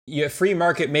free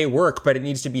market may work, but it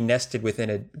needs to be nested within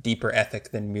a deeper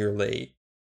ethic than merely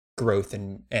growth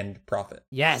and profit.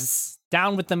 Yes.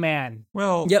 Down with the man.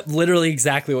 Well, Yep, literally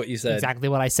exactly what you said. Exactly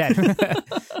what I said.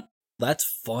 That's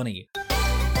funny.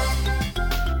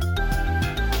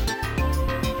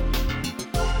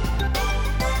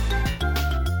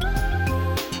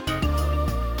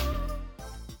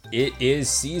 it is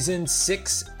season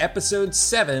 6, episode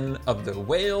 7 of the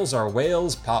Whales Are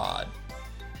Whales pod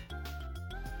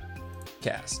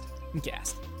cast.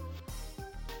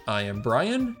 I am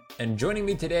Brian, and joining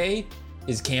me today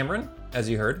is Cameron, as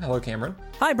you heard. Hello, Cameron.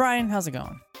 Hi, Brian. How's it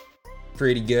going?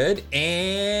 Pretty good.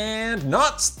 And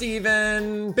not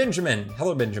Steven, Benjamin.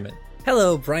 Hello, Benjamin.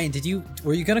 Hello, Brian.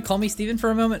 Were you gonna call me Steven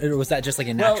for a moment, or was that just like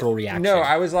a natural reaction? No,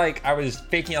 I was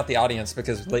faking out the audience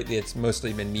because lately it's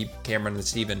mostly been me, Cameron, and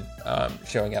Steven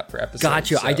showing up for episodes.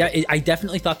 Gotcha. So. I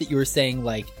definitely thought that you were saying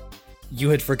like you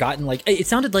had forgotten. Like it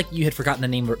sounded like you had forgotten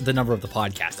the number of the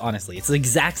podcast. Honestly, it's the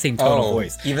exact same tone of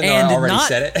voice. Even though I already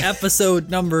said it.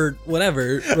 Episode number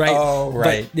whatever. Right. Oh,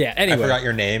 right. But, yeah. Anyway, I forgot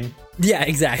your name. Yeah,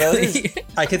 exactly.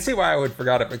 I can see why I would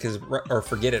forget it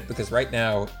because right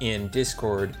now in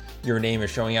Discord your name is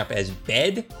showing up as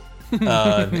bed,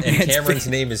 and Cameron's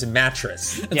name is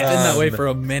mattress. It's been that way for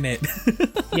a minute.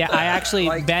 Yeah, I actually,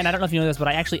 Ben, I don't know if you know this, but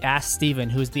I actually asked Steven,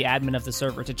 who's the admin of the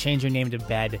server, to change your name to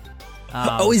Bed.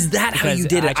 Is that how you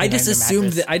did it? I just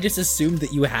assumed mattress. that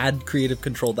you had creative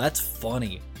control. That's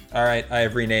funny. All right, I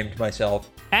have renamed myself.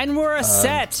 And we're a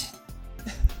set.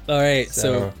 All right,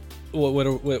 so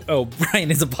what Brian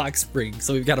is a box spring,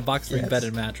 so we've got a box spring bed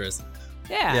and mattress.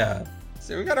 Yeah. Yeah.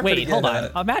 So we got a Wait, hold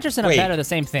on. A mattress and a bed are the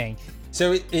same thing.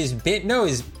 So does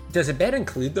a bed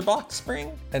include the box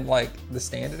spring and like the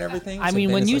stand and everything? I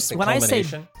mean, when I say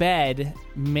bed,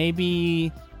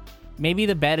 maybe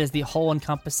the bed is the whole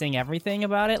encompassing everything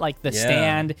about it, like the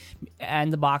stand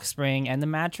and the box spring and the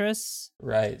mattress.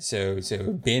 Right. So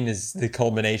Ben is the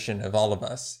culmination of all of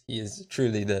us. He is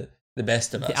truly the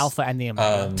best of us. The alpha and the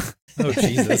omega. Oh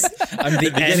Jesus! I'm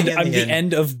the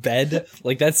end of bed.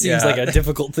 Like that seems like a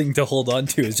difficult thing to hold on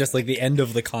to. It's just like the end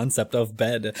of the concept of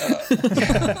bed.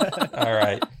 All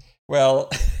right. Well,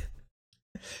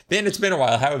 Ben, it's been a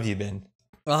while. How have you been?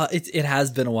 It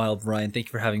has been a while, Brian. Thank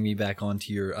you for having me back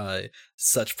onto your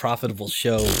such profitable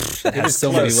show that has so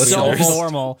many listeners. So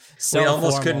formal. We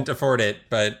almost couldn't afford it,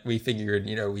 but we figured,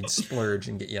 we'd splurge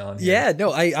and get you on here. Yeah,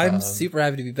 no, I'm super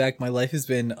happy to be back. My life has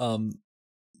been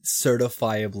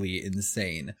certifiably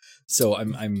insane, so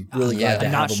I'm really glad to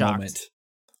have a moment.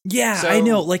 Yeah, so, I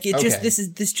know. Like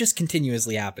this just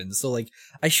continuously happens. So like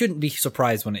I shouldn't be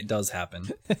surprised when it does happen.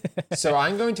 So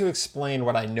I'm going to explain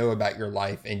what I know about your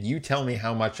life, and you tell me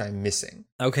how much I'm missing.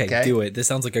 Okay? Do it. This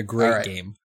sounds like a great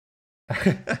game.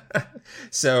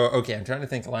 So I'm trying to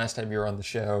think. The last time you were on the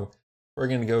show, we're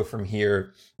going to go from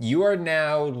here. You are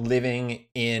now living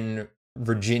in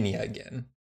Virginia again,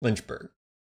 Lynchburg.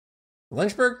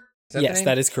 Lynchburg? Yes,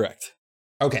 that is correct.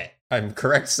 Okay, I'm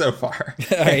correct so far.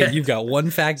 All right, you've got one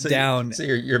fact down. So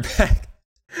you're back.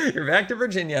 You're back to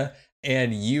Virginia,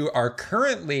 and you are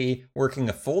currently working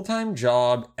a full-time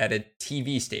job at a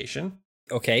TV station.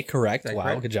 Okay, correct. Wow,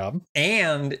 correct? Good job.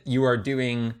 And you are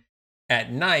doing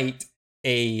at night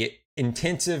a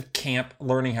intensive camp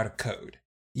learning how to code.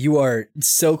 You are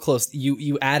so close.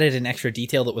 You added an extra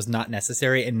detail that was not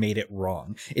necessary and made it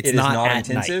wrong. It not at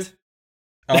intensive. Night.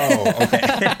 Oh,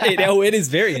 okay. It is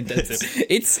very intensive.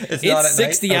 It's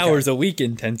 60 hours a week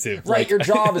intensive. Right, your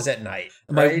job is at night,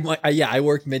 right? I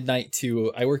work midnight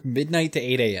to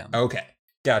 8 a.m. Okay,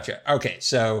 gotcha. Okay,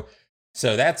 so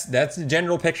that's the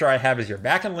general picture I have is you're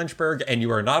back in Lynchburg, and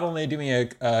you are not only doing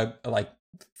a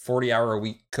 40-hour a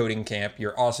week coding camp,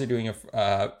 you're also doing a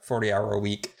 40-hour a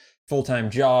week full-time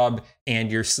job, and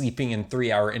you're sleeping in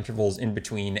 3-hour intervals in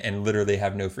between and literally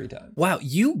have no free time. Wow,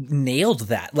 you nailed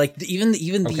that. Like even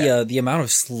the amount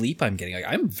of sleep I'm getting, like,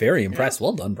 I'm very impressed. Yeah.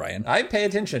 Well done, Brian. I pay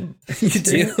attention. You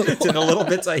do? To the little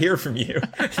bits I hear from you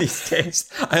these days.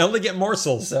 I only get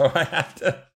morsels, so I have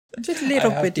to. Just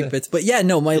little bitty bits. But yeah,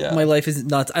 no, my life is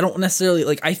nuts. I don't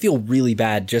necessarily, I feel really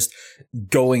bad just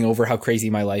going over how crazy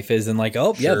my life is and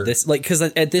this, because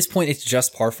at this point it's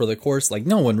just par for the course. Like,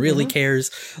 no one really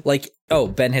cares. Like,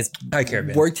 Ben has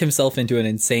worked himself into an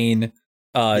insane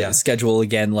schedule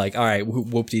again. Like, all right,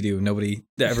 whoop-de-doo. Nobody,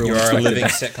 everyone. You're a living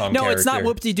sitcom No, it's not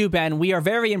whoop-de-doo, Ben. We are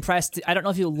very impressed. I don't know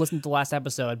if you listened to the last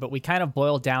episode, but we kind of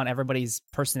boiled down everybody's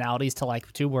personalities to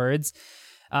 2 words.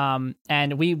 And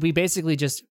we basically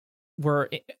just were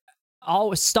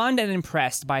all stunned and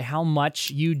impressed by how much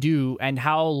you do and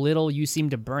how little you seem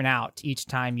to burn out each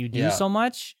time you do so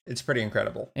much. It's pretty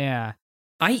incredible. Yeah.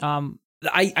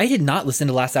 I did not listen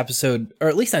to last episode, or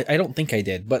at least I don't think I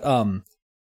did, but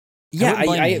Yeah,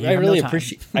 I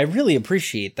really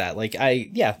appreciate that. Like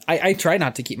I try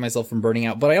not to keep myself from burning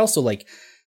out, but I also like,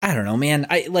 I don't know, man.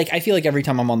 I feel like every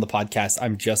time I'm on the podcast,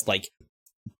 I'm just like,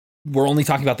 we're only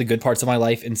talking about the good parts of my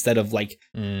life instead of like,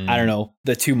 I don't know,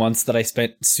 the 2 months that I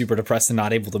spent super depressed and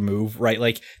not able to move, right?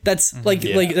 Like that's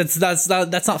that's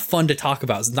not fun to talk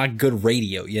about. It's not good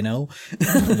radio, you know?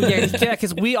 Yeah,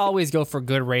 because we always go for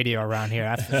good radio around here.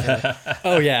 That's for sure.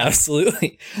 Oh yeah,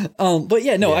 absolutely. But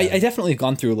yeah, no, I definitely have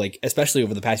gone through, like, especially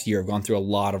over the past year, I've gone through a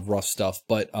lot of rough stuff.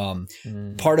 But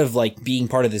part of like being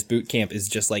part of this boot camp is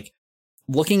just like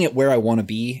looking at where I want to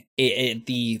be at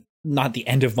the not the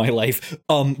end of my life,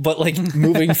 but like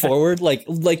moving forward, like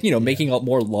you know, making a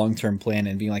more long-term plan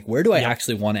and being like, where do I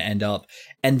actually want to end up,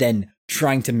 and then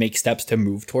trying to make steps to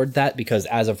move toward that. Because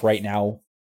as of right now,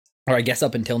 or I guess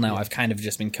up until now, I've kind of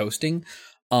just been coasting,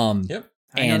 and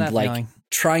like feeling.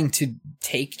 Trying to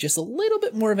take just a little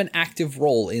bit more of an active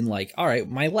role in like, all right,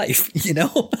 my life, you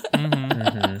know.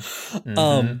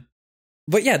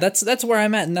 But yeah, that's where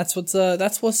I'm at, and that's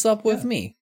what's up with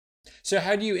me. So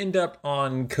how do you end up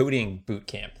on coding boot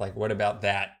camp? Like, what about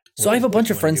that? So I have a bunch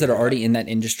of friends that are already in that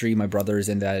industry. My brother is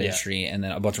in that industry, and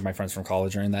then a bunch of my friends from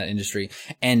college are in that industry.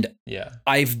 And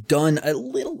I've done a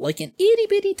little, like an itty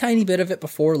bitty tiny bit of it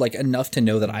before, like enough to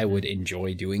know that I would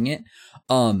enjoy doing it.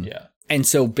 And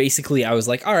so basically I was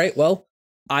like, all right, well,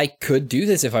 I could do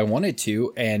this if I wanted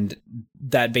to. And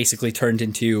that basically turned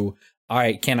into, all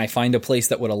right, can I find a place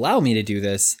that would allow me to do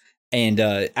this? And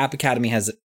App Academy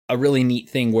has a really neat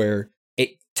thing where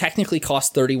it technically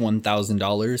costs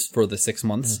 $31,000 for the 6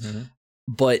 months,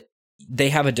 but they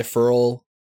have a deferral,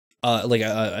 like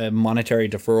a monetary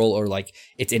deferral, or like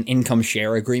it's an income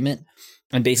share agreement.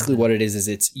 And basically what it is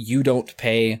it's you don't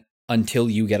pay until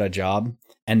you get a job,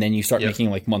 and then you start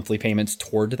making like monthly payments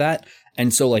toward that.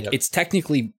 And so like it's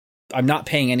technically, I'm not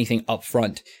paying anything up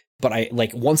front, but I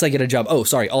like once I get a job. Oh,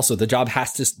 sorry. Also, the job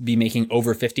has to be making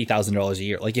over $50,000 a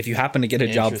year. Like if you happen to get a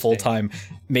job full time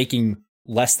making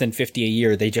less than 50 a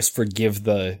year, they just forgive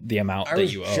the amount that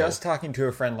you owe. I was just talking to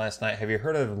a friend last night. Have you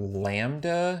heard of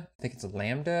Lambda? I think it's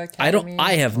Lambda Academy.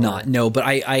 I have not. No, but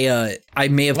I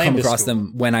may have come across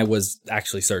them when I was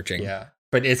actually searching. Yeah,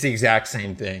 but it's the exact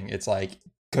same thing. It's like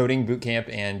coding boot camp,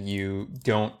 and you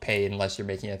don't pay unless you're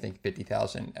making, I think,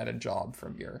 50,000 at a job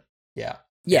from your Yeah,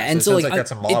 and so like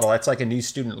that's a model. It's like a new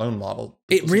student loan model.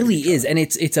 It really is, and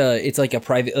it's like a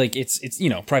private, like it's you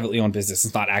know, privately owned business.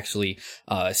 It's not actually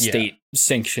state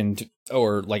sanctioned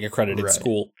or like accredited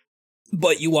school.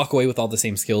 But you walk away with all the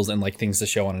same skills and like things to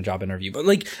show on a job interview. But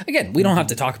like again, we don't have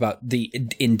to talk about the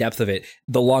in depth of it.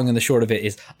 The long and the short of it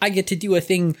is, I get to do a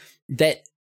thing that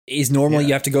is normally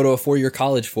you have to go to a 4-year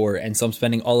college for, and so I'm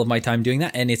spending all of my time doing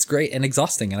that, and it's great and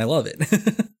exhausting, and I love it.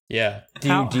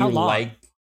 Do you like?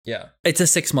 Yeah. It's a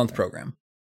 6-month program.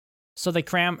 So they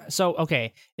cram. So,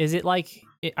 okay. Is it like,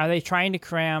 are they trying to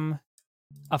cram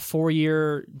a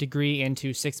 4-year degree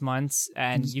into 6 months,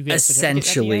 and you get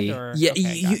essentially, a certificate at the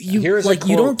end, or? You here's like,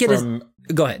 you don't get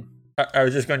go ahead. I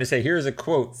was just going to say, here's a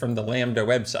quote from the Lambda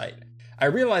website. I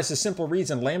realize the simple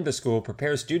reason Lambda School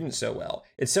prepares students so well.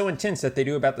 It's so intense that they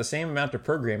do about the same amount of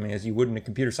programming as you would in a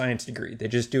computer science degree. They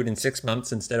just do it in 6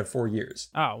 months instead of 4 years.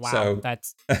 Oh, wow. So,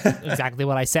 that's exactly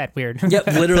what I said. Weird. Yep,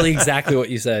 literally exactly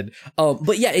what you said.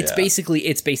 But yeah, it's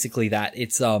basically that.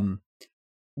 It's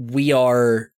we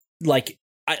are like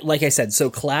I said, so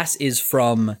class is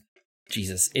from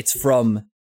it's from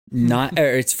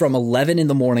it's from 11 in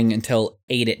the morning until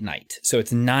 8 at night. So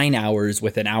it's 9 hours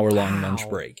with an hour-long lunch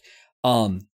break.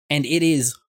 And it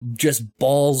is just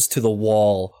balls to the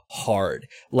wall hard.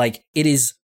 Like it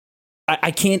is,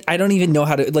 I don't even know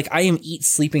how to, like, I am eat,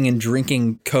 sleeping, and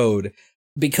drinking code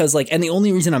because like, and the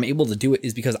only reason I'm able to do it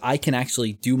is because I can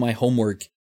actually do my homework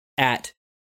at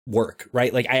work,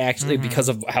 right? Like I actually, because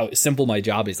of how simple my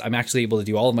job is, I'm actually able to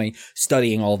do all of my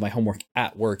studying, all of my homework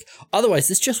at work. Otherwise,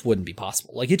 this just wouldn't be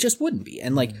possible. Like it just wouldn't be.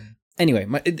 And like, anyway,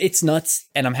 it's nuts,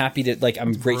 and I'm happy to, like,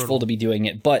 I'm grateful to be doing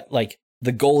it, but like,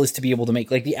 the goal is to be able to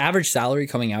make, like, the average salary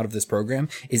coming out of this program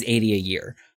is $80 a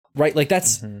year, right? Like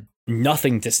that's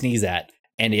nothing to sneeze at.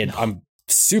 And I'm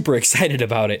super excited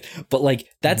about it, but like,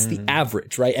 that's the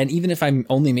average, right? And even if I'm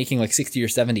only making like 60 or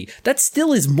 70, that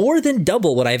still is more than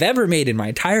double what I've ever made in my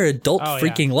entire adult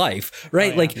freaking life,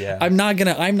 right? I'm not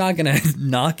gonna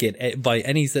knock it by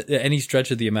any stretch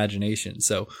of the imagination.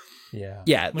 So when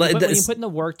you put in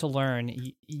the work to learn,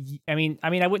 I mean,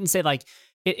 I wouldn't say like,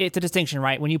 it's a distinction,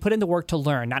 right? When you put in the work to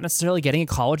learn, not necessarily getting a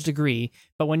college degree,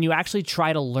 but when you actually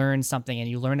try to learn something and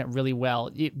you learn it really well,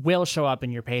 it will show up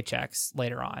in your paychecks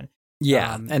later on.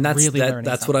 Yeah, and that's really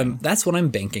that's what I'm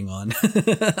banking on.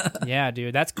 Yeah,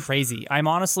 dude, that's crazy. I'm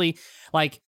honestly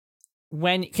like,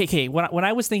 when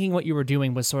I was thinking what you were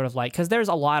doing was sort of like, because there's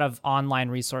a lot of online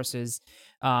resources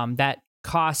that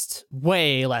cost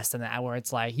way less than that, where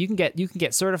it's like you can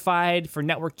get certified for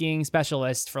networking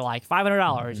specialist for like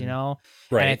 $500, you know,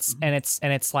 right? And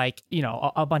it's like, you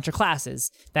know, a bunch of classes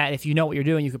that if you know what you're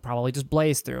doing, you could probably just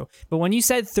blaze through. But when you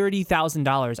said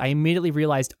 $30,000, I immediately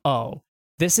realized, oh,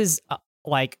 this is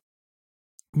like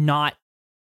not.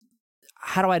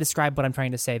 How do I describe what I'm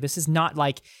trying to say? This is not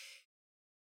like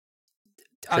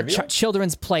a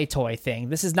children's play toy thing.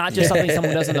 This is not just something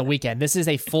someone does on the weekend. This is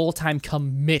a full-time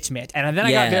commitment. And then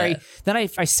I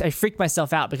freaked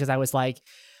myself out because I was like,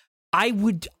 I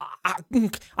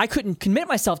couldn't commit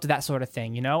myself to that sort of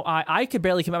thing. You know, I could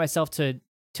barely commit myself to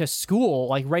school,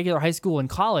 like regular high school and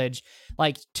college,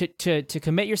 like to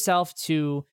commit yourself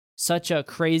to such a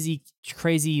crazy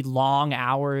long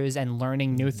hours and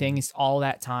learning new things all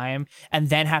that time, and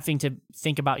then having to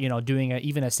think about, you know, doing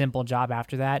even a simple job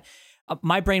after that.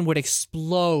 My brain would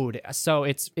explode. So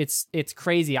it's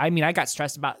crazy. I mean, I got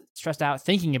stressed out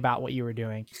thinking about what you were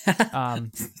doing.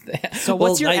 So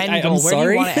what's your end goal? Where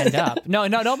do you want to end up? No,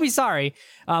 don't be sorry.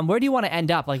 Where do you want to end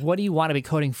up? Like, what do you want to be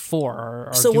coding for?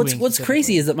 Or so what's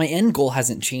crazy is that my end goal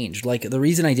hasn't changed. Like, the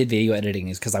reason I did video editing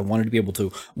is because I wanted to be able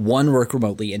to, 1, work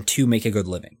remotely, and 2, make a good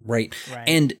living. Right.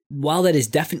 And while that is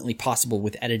definitely possible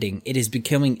with editing, it has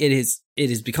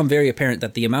become very apparent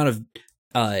that the amount of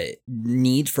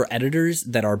need for editors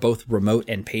that are both remote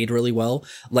and paid really well,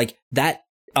 like that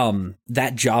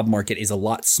job market is a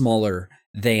lot smaller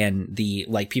than the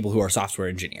like people who are software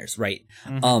engineers, right?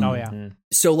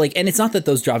 So like, and it's not that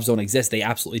those jobs don't exist, they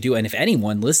absolutely do. And if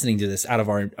anyone listening to this out of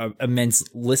our immense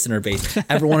listener base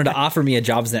ever wanted to offer me a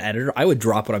job as an editor, I would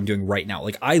drop what I'm doing right now.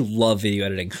 Like, I love video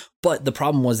editing, but the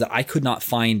problem was that I could not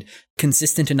find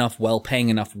consistent enough, well-paying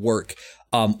enough work,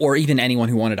 or even anyone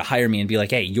who wanted to hire me and be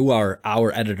like, hey, you are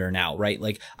our editor now, right?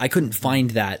 Like, I couldn't find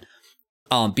that,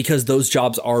 because those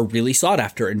jobs are really sought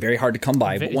after and very hard to come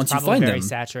by. But once you find them,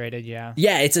 saturated, yeah,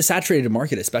 it's a saturated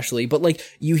market, especially. But like,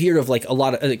 you hear of like a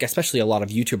lot of, like, especially a lot of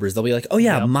YouTubers, they'll be like, oh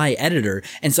yeah, my editor.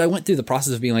 And so I went through the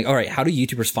process of being like, all right, how do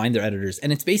YouTubers find their editors?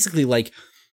 And it's basically like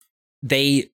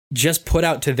they just put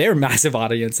out to their massive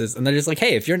audiences, and they're just like,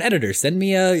 hey, if you're an editor, send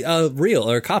me a reel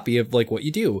or a copy of like what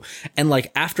you do. And like,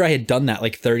 after I had done that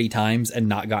like 30 times and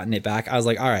not gotten it back, I was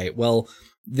like, all right, well,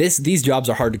 these jobs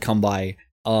are hard to come by.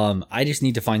 I just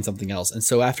need to find something else. And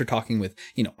so after talking with,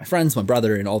 you know, my friends, my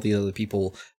brother, and all the other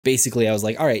people, basically I was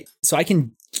like, all right, so I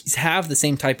can have the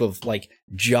same type of like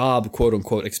job, quote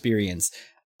unquote, experience,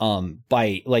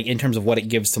 by like, in terms of what it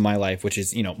gives to my life, which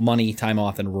is, you know, money, time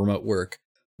off, and remote work.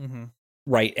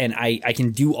 Right. And I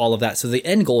can do all of that. So the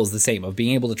end goal is the same, of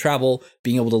being able to travel,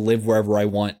 being able to live wherever I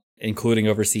want, including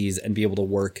overseas, and be able to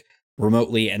work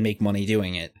remotely and make money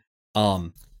doing it.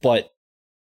 But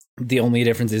the only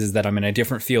difference is that I'm in a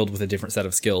different field with a different set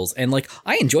of skills. And like,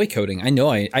 I enjoy coding. I know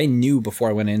I knew before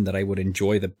I went in that I would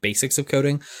enjoy the basics of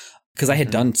coding, because I had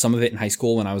done some of it in high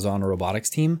school when I was on a robotics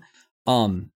team.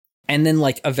 And then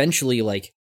like, eventually,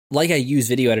 like I use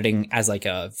video editing as like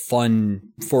a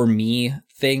fun for me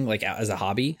thing, like as a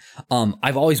hobby.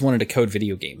 I've always wanted to code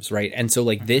video games, right? And so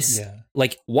like this,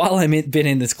 like while been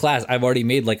in this class, I've already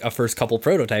made like a first couple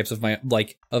prototypes of my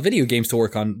like video games to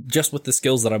work on just with the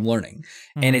skills that I'm learning,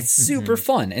 and it's super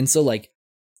fun. And so like,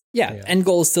 end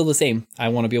goal is still the same. I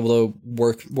want to be able to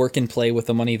work and play with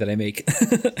the money that I make.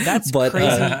 That's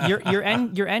crazy. Your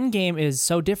end game is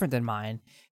so different than mine.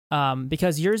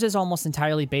 Because yours is almost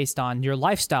entirely based on your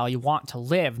lifestyle you want to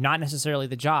live, not necessarily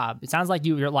the job. It sounds like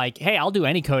you're like, hey, I'll do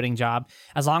any coding job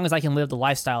as long as I can live the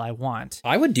lifestyle I want.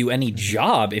 I would do any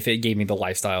job if it gave me the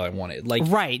lifestyle I wanted. Like,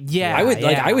 right, yeah.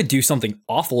 I would do something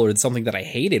awful or something that I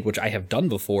hated, which I have done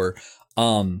before.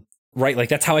 Right, like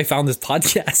that's how I found this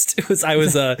podcast.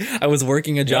 I was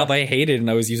working a job I hated,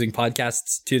 and I was using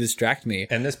podcasts to distract me.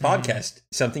 And this podcast,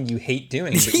 something you hate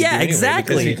doing, but yeah, do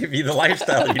exactly, because you give you the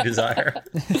lifestyle you desire.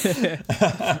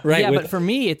 Right. Yeah, but for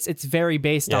me, it's very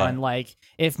based on like,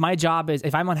 if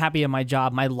I'm unhappy in my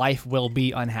job, my life will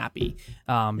be unhappy.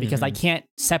 Because I can't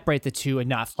separate the two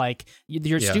enough. Like,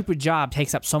 your stupid job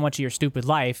takes up so much of your stupid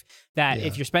life that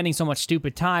if you're spending so much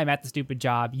stupid time at the stupid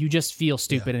job, you just feel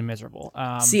stupid and miserable.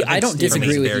 See, I don't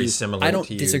disagree with you. I don't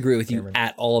disagree with you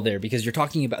at all there, because you're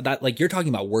talking about that, like you're talking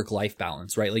about work-life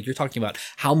balance, right? Like you're talking about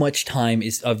how much time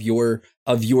is of your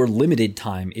limited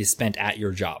time is spent at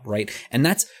your job, right? And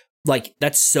that's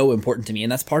so important to me.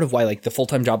 And that's part of why, like, the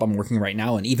full-time job I'm working right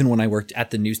now, and even when I worked at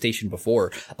the news station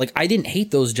before, like, I didn't hate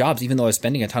those jobs, even though I was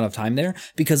spending a ton of time there,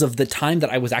 because of the time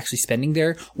that I was actually spending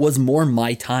there was more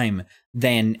my time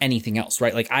than anything else,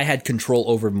 right? Like, I had control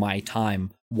over my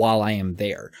time while I am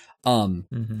there.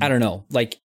 I don't know.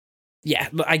 Like, yeah,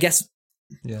 but I guess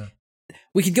Yeah.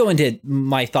 We could go into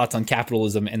my thoughts on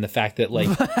capitalism and the fact that like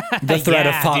the threat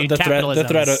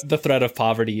the threat of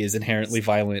poverty is inherently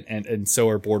violent and so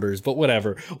are borders, but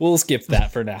whatever. We'll skip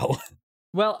that for now.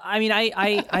 Well, I mean,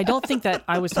 I don't think that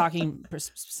I was talking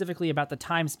specifically about the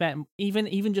time spent,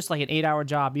 even just like an 8-hour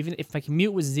job, even if my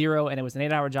commute was 0 and it was an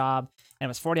 8-hour job and it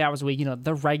was 40 hours a week,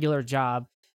 the regular job,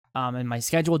 and my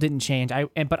schedule didn't change.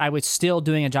 But I was still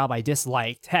doing a job I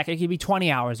disliked. Heck, it could be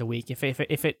 20 hours a week.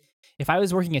 If I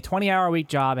was working a 20-hour a week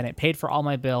job and it paid for all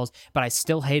my bills, but I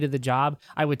still hated the job,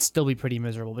 I would still be pretty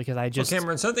miserable because I just... Well,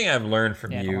 Cameron, something I've learned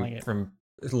from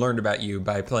learned about you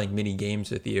by playing mini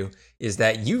games with you is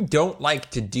that you don't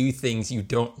like to do things you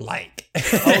don't like.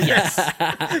 Oh,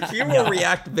 yes. You will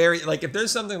react very, like, if there's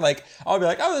something like, I'll be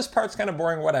like, oh, this part's kind of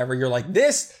boring, whatever. You're like,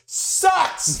 this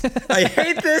sucks. I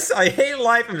hate this. I hate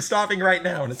life. I'm stopping right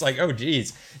now. And it's like, oh,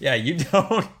 geez. Yeah, you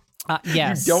don't.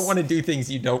 Yes. You don't want to do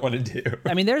things you don't want to do.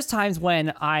 I mean, there's times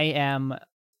when I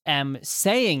am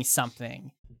saying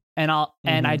something and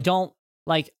I don't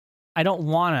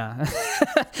wanna.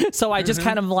 So I just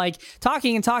kind of like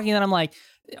talking, and then I'm like,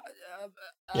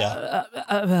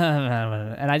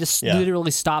 and I just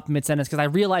literally stop mid-sentence because I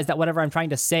realize that whatever I'm trying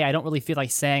to say, I don't really feel like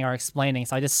saying or explaining,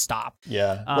 so I just stop.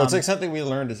 Yeah. Well, it's like something we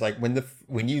learned is like when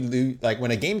you lose, like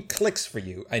when a game clicks for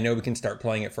you, I know we can start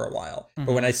playing it for a while. Mm-hmm.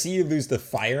 But when I see you lose the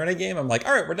fire in a game, I'm like,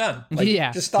 all right, we're done. Like,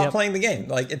 just stop playing the game.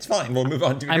 Like, it's fine. We'll move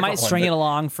on to. I might string it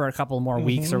along for a couple more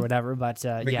weeks or whatever, but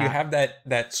you have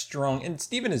that strong. And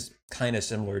Steven is kind of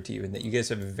similar to you in that you guys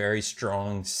have a very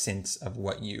strong sense of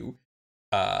what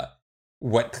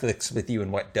clicks with you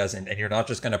and what doesn't, and you're not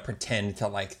just going to pretend to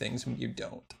like things when you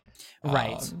don't.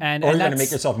 Right. Or you're going to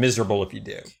make yourself miserable if you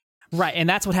do. Right, and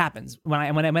that's what happens when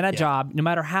I'm in a job. No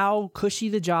matter how cushy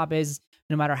the job is,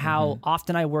 no matter how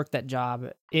often I work that job,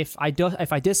 if I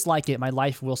dislike it, my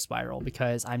life will spiral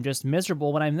because I'm just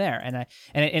miserable when I'm there, and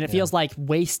it feels like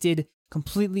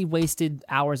completely wasted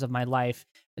hours of my life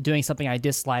doing something I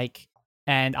dislike.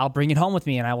 And I'll bring it home with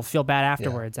me, and I will feel bad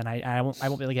afterwards, and I won't be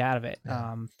able to get out of it.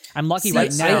 Yeah. I'm lucky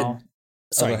right now.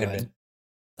 Sorry, go ahead.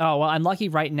 Oh well, I'm lucky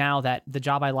right now that the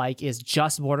job I like is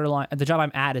just borderline. The job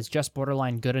I'm at is just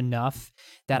borderline good enough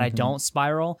that I don't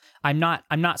spiral. I'm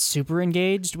not super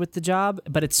engaged with the job,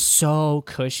 but it's so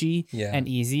cushy and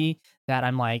easy that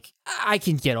I'm like, I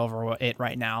can get over it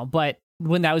right now. But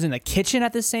when I was in the kitchen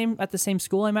at the same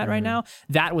school I'm at right now,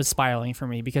 that was spiraling for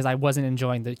me because I wasn't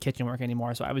enjoying the kitchen work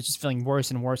anymore. So I was just feeling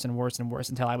worse and worse and worse and worse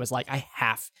until I was like, I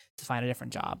have to find a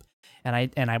different job. And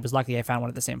I was lucky I found one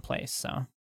at the same place. So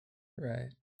right.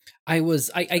 I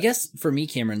guess for me,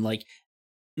 Cameron, like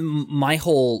my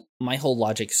whole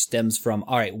logic stems from,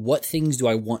 all right, what things do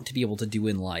I want to be able to do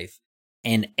in life?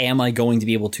 And am I going to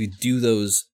be able to do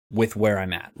those with where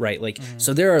I'm at? Right. Like,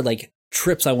 so there are like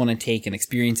trips I want to take and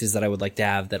experiences that I would like to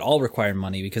have that all require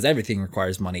money because everything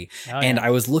requires money. And I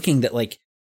was looking that like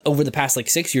over the past like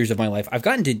 6 years of my life, I've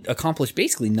gotten to accomplish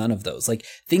basically none of those, like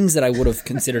things that I would have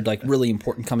considered like really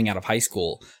important coming out of high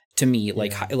school to me,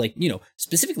 like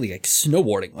specifically like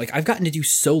snowboarding. Like I've gotten to do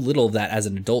so little of that as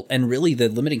an adult. And really the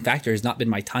limiting factor has not been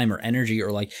my time or energy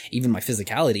or like even my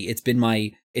physicality. It's been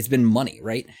money.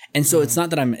 Right. And so it's not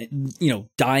that I'm,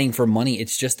 dying for money.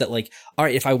 It's just that like, all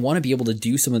right, if I want to be able to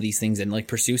do some of these things and like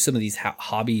pursue some of these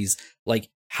hobbies, like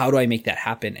how do I make that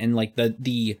happen? And like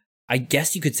I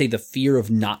guess you could say the fear of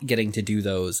not getting to do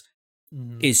those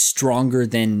is stronger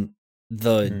than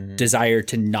the desire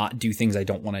to not do things I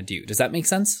don't want to do. Does that make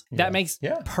sense? That makes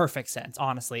perfect sense,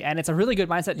 honestly. And it's a really good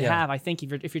mindset to have. I think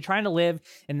if you're trying to live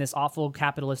in this awful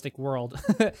capitalistic world,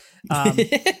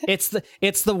 it's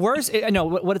the worst. No,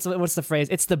 what's the phrase?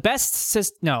 It's the best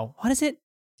system. No, what is it?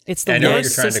 It's the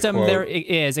worst system there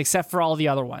is, except for all the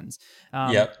other ones.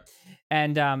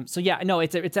 And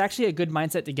it's actually a good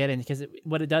mindset to get in because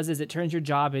what it does is it turns your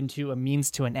job into a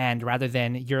means to an end rather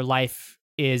than your life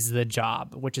is the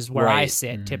job, which is where I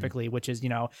sit typically, which is,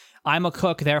 I'm a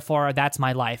cook, therefore that's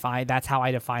my life. That's how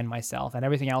I define myself, and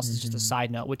everything else is just a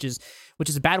side note, which is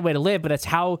a bad way to live, but it's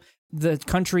how the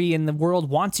country and the world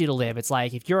wants you to live. It's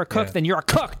like, if you're a cook, then you're a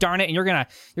cook, darn it, and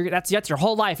that's your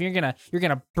whole life. And you're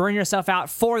gonna burn yourself out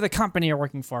for the company you're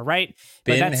working for, right?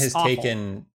 Ben has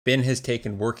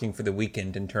taken working for the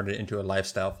weekend and turned it into a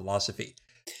lifestyle philosophy.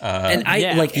 And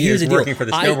here's the deal. Working for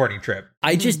the snowboarding trip.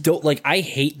 I just don't I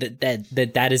hate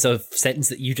that is a sentence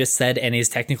that you just said and is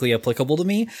technically applicable to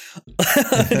me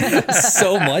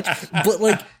so much.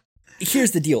 But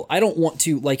here's the deal. I don't want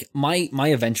to my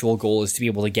eventual goal is to be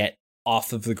able to get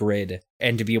off of the grid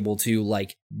and to be able to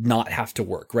like not have to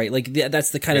work, right? Like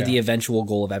that's the kind of the eventual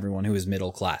goal of everyone who is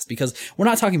middle class, because we're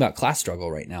not talking about class struggle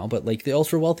right now, but like the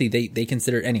ultra wealthy, they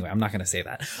consider, anyway, I'm not going to say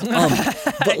that.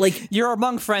 But like, you're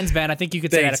among friends, Ben. I think you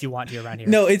could say that if you want to around here.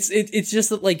 No, it's just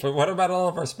that like, but what about all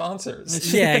of our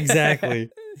sponsors? Yeah, exactly.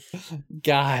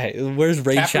 Guy, where's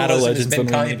Raid Shadow Legends? Has been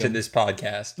kind to this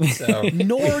podcast. So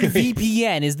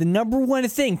NordVPN is the number one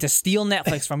thing to steal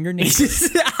Netflix from your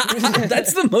neighbors.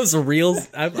 That's the most real.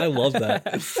 I love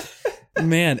that,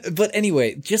 man. But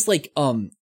anyway, just like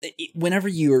whenever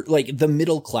you're like the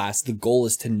middle class, the goal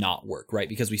is to not work, right?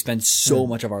 Because we spend so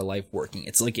much of our life working.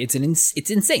 It's like it's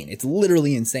insane. It's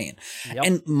literally insane. Yep.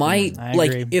 And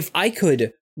agree. If I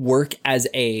could work as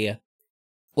a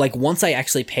like once I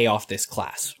actually pay off this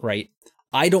class, right?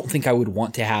 I don't think I would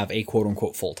want to have a quote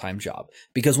unquote full-time job,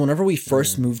 because whenever we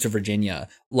first moved to Virginia,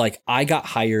 like I got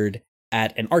hired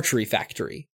at an archery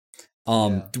factory,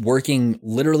 working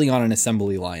literally on an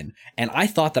assembly line. And I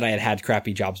thought that I had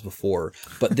crappy jobs before,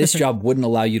 but this job wouldn't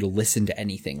allow you to listen to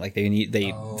anything. Like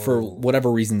for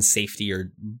whatever reason, safety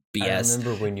or BS. I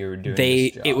remember when you were doing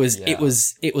this job.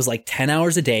 It was like 10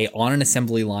 hours a day on an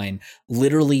assembly line,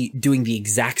 literally doing the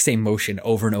exact same motion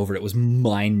over and over. It was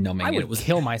mind numbing. I would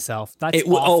kill myself. That's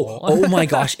awful. Oh my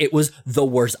gosh. It was the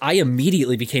worst. I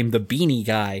immediately became the beanie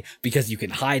guy because you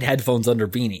can hide headphones under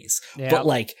beanies, but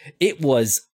like it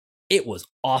was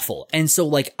awful. And so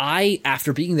like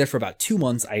after being there for about 2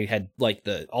 months, I had like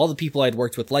all the people I'd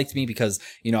worked with liked me because,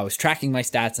 you know, I was tracking my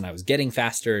stats and I was getting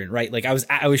faster and right. Like I was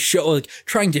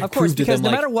trying to prove to them,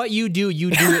 no matter what you do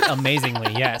it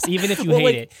amazingly. Yes. Even if you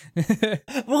hate it.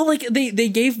 Well, like they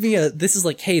gave me this is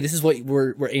like, hey, this is what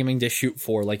we're aiming to shoot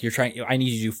for. Like I need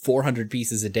you to do 400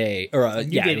 pieces a day or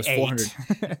it was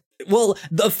 400. Well,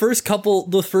 the first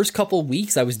couple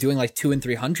weeks I was doing like 200 and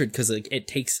 300 because like it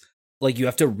takes, like you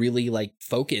have to really like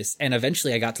focus. And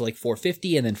eventually I got to like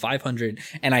 450 and then 500.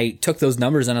 And I took those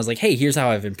numbers and I was like, hey, here's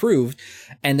how I've improved.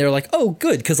 And they're like, oh,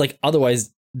 good. Cause like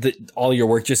otherwise all your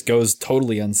work just goes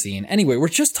totally unseen. Anyway, we're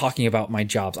just talking about my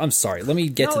jobs. I'm sorry. Let me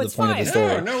get to the point of the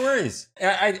story. No worries.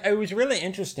 It was really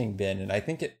interesting, Ben. And I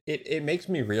think it makes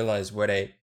me realize what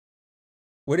a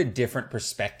different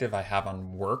perspective I have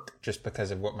on work just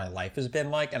because of what my life has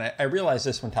been like. And I realized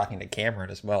this when talking to Cameron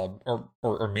as well,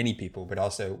 or many people, but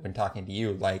also when talking to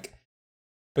you, like,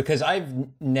 because I've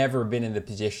never been in the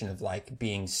position of like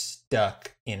being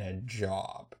stuck in a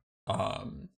job.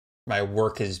 My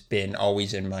work has been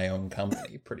always in my own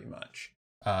company pretty much.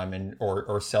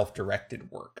 Or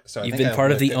self-directed work. So you've been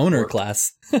part of the owner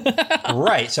class.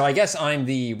 Right. So I guess I'm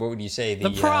what would you say? The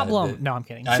problem. No, I'm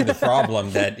kidding. I'm the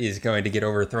problem that is going to get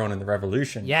overthrown in the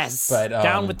revolution. Yes. But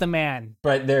down with the man.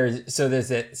 But there's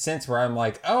that sense where I'm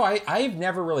like, oh, I've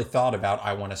never really thought about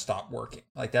I want to stop working.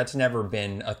 Like that's never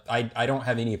been, I don't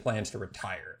have any plans to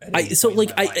retire.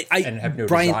 And have no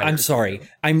Brian, I'm sorry.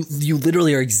 You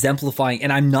literally are exemplifying,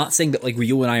 and I'm not saying that like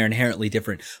you and I are inherently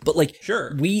different, but like,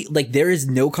 sure. There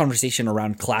is no conversation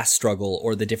around class struggle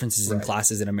or the differences in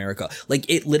classes in America. Like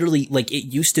it literally, like it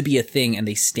used to be a thing and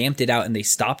they stamped it out and they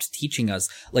stopped teaching us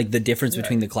like the difference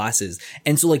between the classes.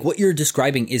 And so like what you're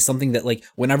describing is something that like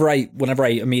whenever I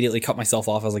immediately cut myself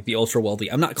off as like the ultra wealthy,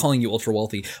 I'm not calling you ultra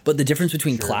wealthy, but the difference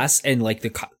between class and like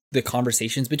the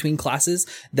conversations between classes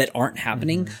that aren't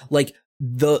happening, like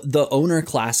the owner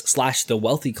class / the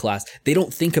wealthy class, they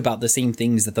don't think about the same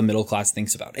things that the middle class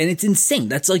thinks about. And it's insane.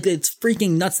 That's like, it's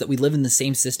freaking nuts that we live in the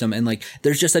same system. And like,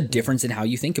 there's just a difference in how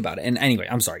you think about it. And anyway,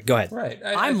 I'm sorry. Go ahead. Right.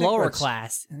 I'm lower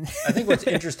class. I think what's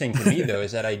interesting to me though,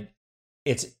 is that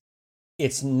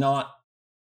it's not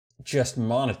just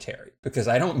monetary, because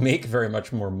I don't make very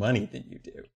much more money than you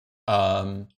do.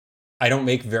 I don't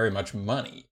make very much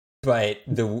money. But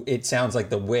it sounds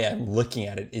like the way I'm looking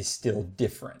at it is still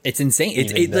different. It's insane.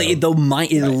 Literally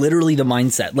the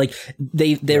mindset. Like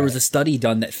there was a study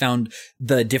done that found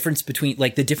the difference between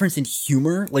like the difference in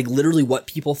humor, like literally what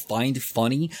people find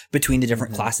funny between the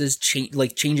different classes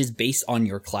changes based on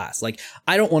your class. Like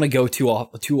I don't want to go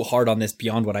too hard on this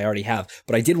beyond what I already have,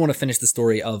 but I did want to finish the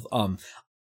story of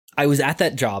I was at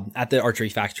that job at the archery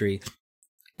factory.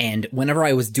 And whenever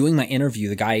I was doing my interview,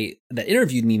 the guy that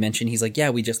interviewed me mentioned, he's like, yeah,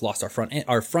 we just lost our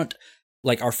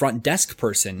front desk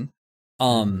person.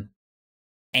 And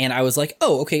I was like,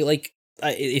 oh, okay. Like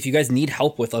if you guys need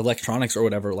help with electronics or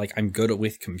whatever, like I'm good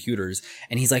with computers.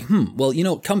 And he's like,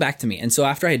 well, come back to me. And so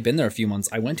after I had been there a few months,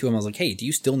 I went to him. I was like, hey, do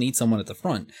you still need someone at the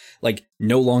front? Like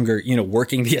no longer,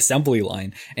 working the assembly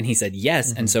line. And he said,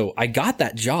 yes. And so I got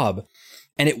that job,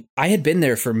 and I had been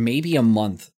there for maybe a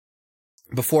month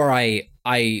before I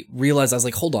realized, I was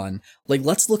like, hold on, like,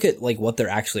 let's look at like what they're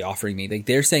actually offering me. Like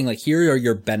they're saying like, here are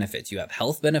your benefits. You have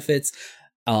health benefits,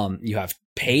 You have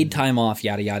paid time off,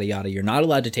 yada, yada, yada. You're not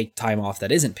allowed to take time off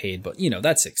that isn't paid, but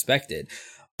that's expected.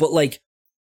 But like,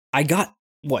 I got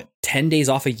 10 days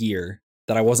off a year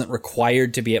that I wasn't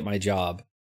required to be at my job.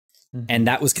 And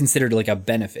that was considered like a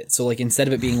benefit. So like, instead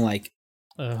of it being like,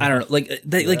 I don't know, like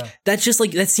that's just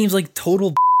like, that seems like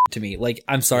total to me. Like,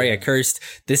 I'm sorry, I cursed.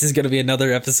 This is going to be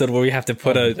another episode where we have to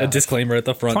put a disclaimer at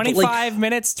the front. 25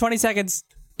 minutes, 20 seconds.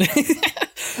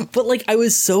 But like, I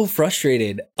was so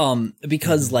frustrated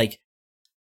because like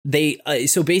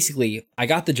so basically I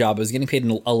got the job. I was getting paid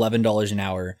 $11 an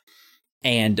hour,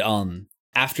 and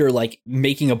after like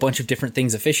making a bunch of different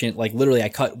things efficient, like literally I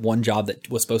cut one job that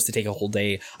was supposed to take a whole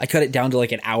day. I cut it down to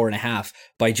like an hour and a half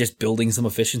by just building some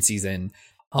efficiencies in.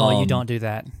 You don't do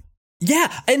that.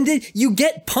 Yeah, and then you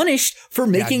get punished for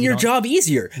making your job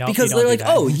easier because they're like,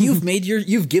 "Oh, you've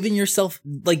given yourself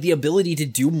like the ability to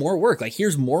do more work. Like,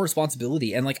 here's more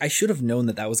responsibility." And like, I should have known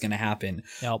that was going to happen.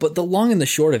 Nope. But the long and the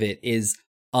short of it is,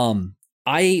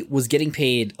 I was getting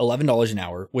paid $11 an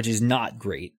hour, which is not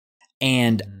great.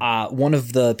 And one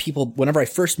of the people, whenever I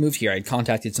first moved here, I'd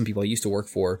contacted some people I used to work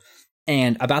for.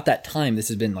 And about that time, this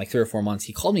has been like 3 or 4 months,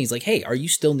 he called me. He's like, "Hey, are you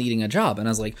still needing a job?" And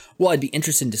I was like, "Well, I'd be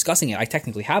interested in discussing it. I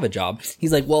technically have a job."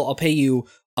 He's like, "Well, I'll pay you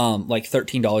like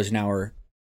 $13 an hour,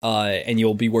 and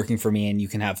you'll be working for me, and you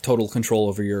can have total control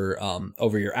over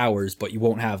your hours, but you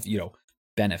won't have,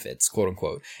 benefits, quote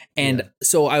unquote." And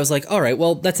so I was like, "All right,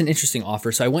 well, that's an interesting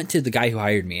offer." So I went to the guy who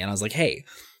hired me, and I was like, "Hey,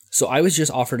 so I was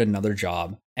just offered another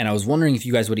job, and I was wondering if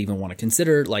you guys would even want to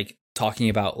consider like talking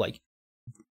about like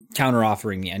counter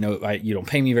offering me. I know you don't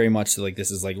pay me very much, so like this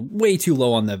is like way too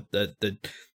low on the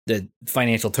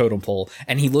financial totem pole."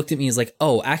 And he looked at me and was like,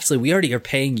 "Oh, actually, we already are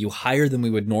paying you higher than we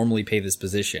would normally pay this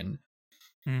position."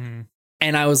 Mm-hmm.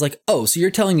 And I was like, "Oh, so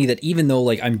you're telling me that even though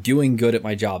like I'm doing good at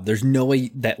my job, there's no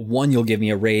way that one, you'll give me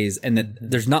a raise, and that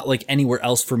there's not like anywhere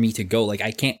else for me to go. Like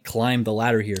I can't climb the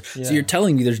ladder here. Yeah. So you're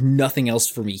telling me there's nothing else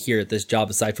for me here at this job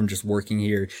aside from just working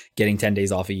here, getting 10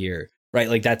 days off a year."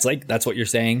 Right, that's what you're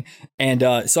saying, and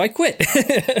so I quit.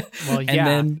 Well, yeah, and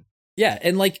then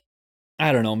and like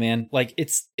I don't know, man. Like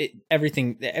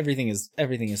everything is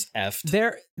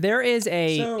effed. There is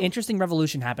a interesting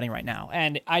revolution happening right now,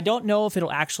 and I don't know if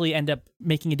it'll actually end up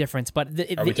making a difference. But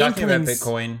are we talking about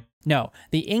Bitcoin? No,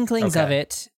 the inklings of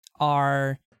it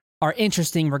are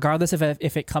interesting, regardless of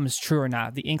if it comes true or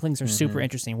not. The inklings are super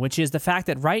interesting, which is the fact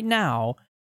that right now,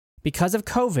 because of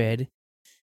COVID,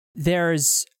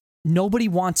 there's nobody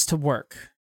wants to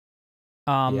work.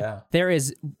 There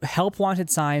is help wanted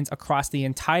signs across the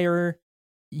entire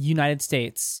United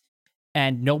States,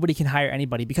 and nobody can hire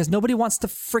anybody because nobody wants to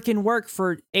freaking work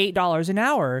for $8 an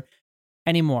hour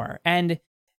anymore. And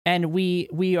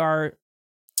we are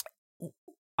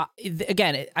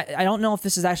again, I don't know if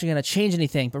this is actually going to change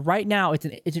anything, but right now it's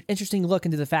an interesting look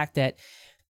into the fact that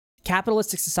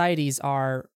capitalistic societies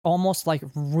are almost like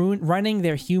running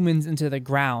their humans into the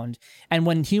ground. And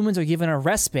when humans are given a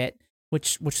respite,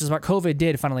 which is what COVID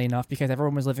did, funnily enough, because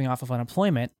everyone was living off of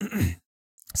unemployment,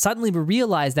 suddenly we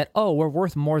realize that, oh, we're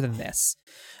worth more than this.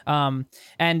 And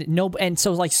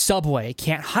so like Subway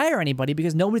can't hire anybody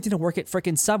because nobody's going to work at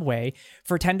freaking Subway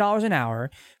for $10 an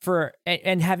hour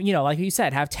and have, like you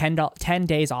said, have 10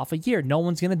 days off a year. No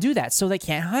one's going to do that. So they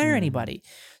can't hire anybody.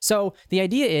 So the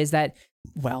idea is that,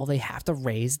 well, they have to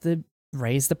raise the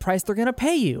price they're going to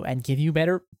pay you and give you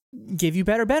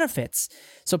better benefits.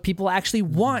 So people actually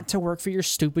want to work for your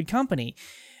stupid company.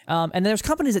 And there's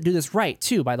companies that do this right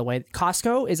too, by the way.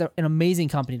 Costco is an amazing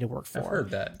company to work for. I've heard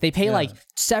that. They pay like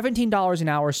 $17 an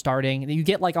hour starting. You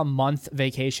get like a month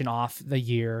vacation off the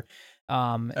year.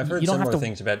 I've heard similar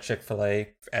things about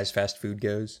Chick-fil-A as fast food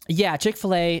goes. Yeah,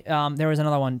 Chick-fil-A. There was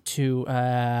another one too.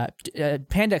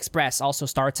 Panda Express also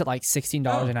starts at like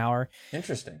 $16 an hour.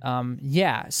 Interesting.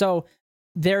 Yeah. So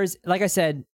there's, like I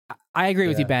said, I agree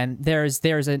with you, Ben. There's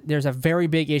a very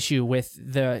big issue with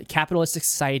the capitalistic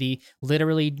society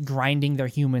literally grinding their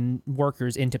human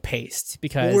workers into paste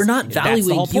because we're not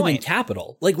valuing human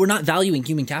capital. Like we're not valuing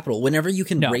human capital. Whenever you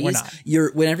can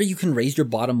raise your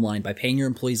bottom line by paying your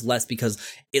employees less, because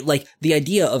it like the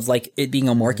idea of like it being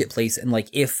a marketplace and like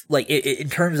if like in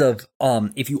terms of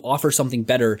if you offer something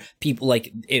better, people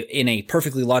like in a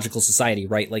perfectly logical society,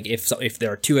 right? Like if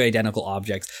there are two identical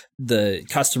objects, the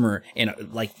customer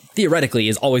like theoretically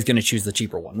is always going to choose the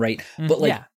cheaper one, right? But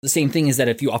like the same thing is that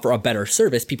if you offer a better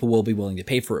service, people will be willing to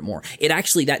pay for it more. It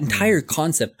actually, that entire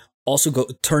concept also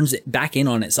turns it back in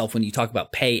on itself when you talk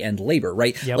about pay and labor,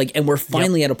 right? Yep. Like, and we're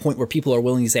finally at a point where people are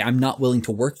willing to say, I'm not willing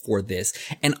to work for this.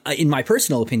 And in my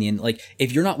personal opinion, like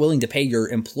if you're not willing to pay your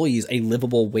employees a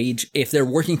livable wage, if they're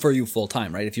working for you full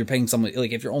time, right? If you're paying somebody,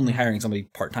 like if you're only hiring somebody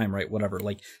part time, right? Whatever,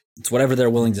 like It's whatever they're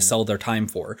willing to sell their time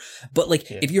for. But like,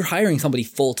 if you're hiring somebody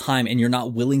full time and you're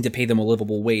not willing to pay them a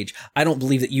livable wage, I don't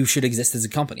believe that you should exist as a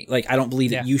company. Like, I don't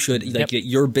believe that you should, like, that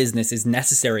your business is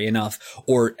necessary enough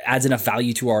or adds enough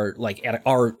value to our, like,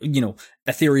 our,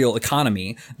 ethereal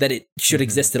economy that it should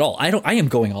exist at all. I am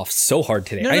going off so hard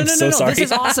today. I am so sorry. This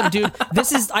is awesome, dude.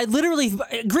 I literally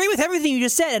agree with everything you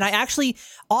just said. And I actually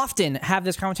often have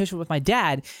this conversation with my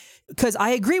dad, because I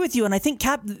agree with you, and I think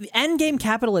endgame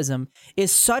capitalism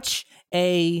is such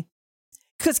a...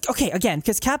 Because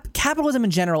capitalism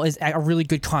in general is a really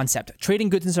good concept. Trading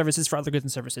goods and services for other goods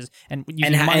and services, and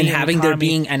having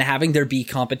there be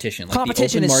competition. Like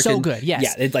competition is so good.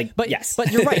 Yes, yeah, yes.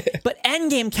 But you're right. But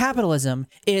endgame capitalism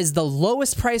is the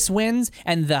lowest price wins,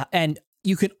 and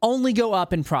you can only go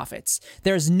up in profits.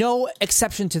 There's no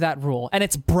exception to that rule, and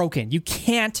it's broken. You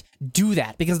can't do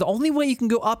that, because the only way you can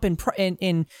go up in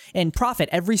profit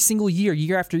every single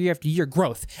year after year after year,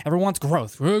 growth. Everyone wants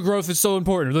growth. Growth is so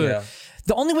important. Yeah.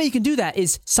 The only way you can do that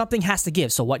is something has to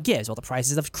give. So what gives? Well, the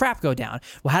prices of crap go down.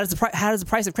 Well, how does the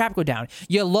price of crap go down?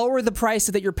 You lower the price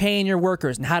that you're paying your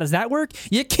workers. And how does that work?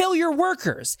 You kill your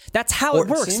workers. That's how it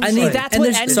works. I mean, that's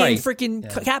what endgame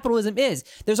freaking capitalism is.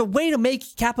 There's a way to make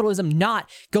capitalism not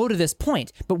go to this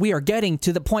point, but we are getting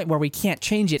to the point where we can't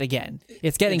change it again.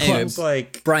 It's getting close.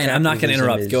 Like, Brian, I'm not going to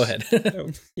interrupt. Go ahead.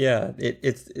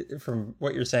 It's from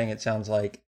what you're saying, it sounds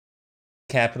like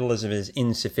capitalism is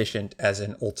insufficient as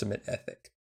an ultimate ethic.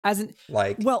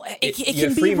 It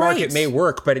can be free market right. may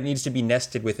work, but it needs to be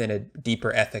nested within a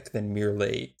deeper ethic than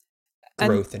merely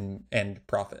growth and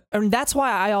profit. And that's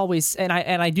why I always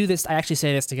I do this. I actually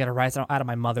say this to get a rise out of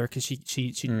my mother, because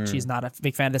she's not a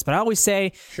big fan of this. But I always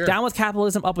say, down with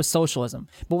capitalism, up with socialism.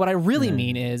 But what I really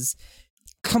mean is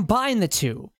combine the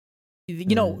two.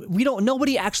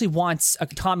 Nobody actually wants a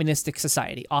communistic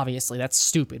society. Obviously, that's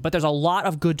stupid. But there's a lot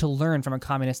of good to learn from a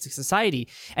communistic society.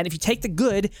 And if you take the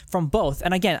good from both,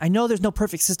 and again, I know there's no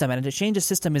perfect system, and to change a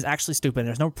system is actually stupid.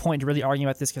 There's no point to really arguing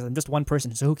about this, because I'm just one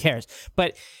person, so who cares?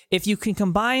 But if you can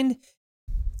combine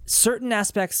certain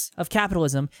aspects of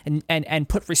capitalism and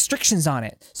put restrictions on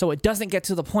it, so it doesn't get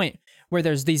to the point where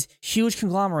there's these huge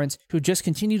conglomerates who just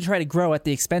continue to try to grow at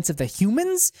the expense of the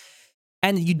humans.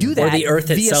 And you do that, or the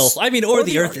earth itself. Or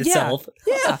the earth itself.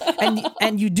 Yeah,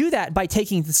 and you do that by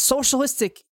taking the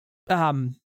socialistic,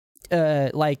 rules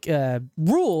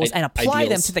and apply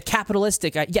them to the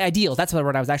capitalistic ideals. That's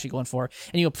what I was actually going for.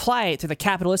 And you apply it to the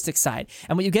capitalistic side,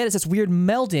 and what you get is this weird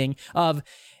melding of,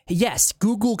 yes,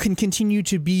 Google can continue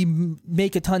to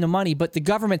make a ton of money, but the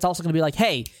government's also going to be like,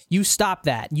 hey, you stop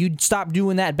that. You stop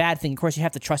doing that bad thing. Of course, you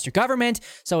have to trust your government.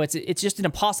 So it's just an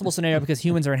impossible scenario, because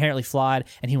humans are inherently flawed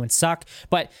and humans suck.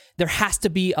 But there has to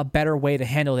be a better way to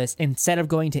handle this, instead of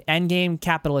going to endgame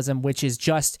capitalism, which is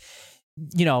just,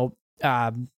 Cyberpunk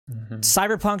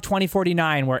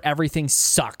 2049, where everything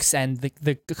sucks and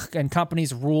and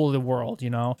companies rule the world.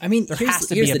 I mean, there has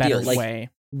to be a better way.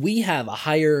 We have a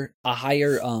higher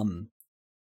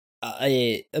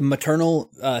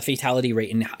maternal fatality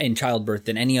rate in childbirth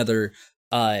than any other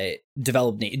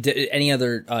developed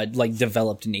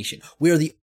nation. We are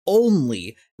the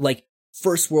only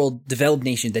first world developed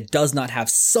nation that does not have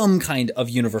some kind of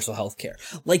universal health care.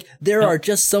 There are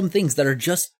just some things that are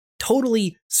just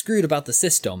totally screwed about the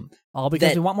system. All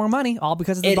because we want more money. All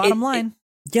because of the bottom line.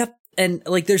 Yep. And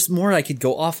there's more I could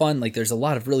go off on. There's a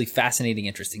lot of really fascinating,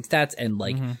 interesting stats, and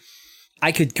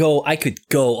I could go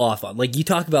off on. You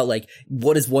talk about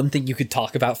what is one thing you could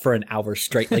talk about for an hour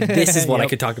straight. This is what I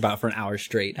could talk about for an hour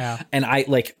straight. Yeah. And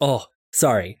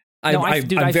sorry.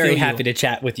 I'm very happy to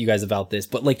chat with you guys about this,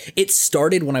 but it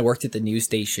started when I worked at the news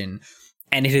station,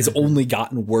 and it has only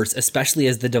gotten worse, especially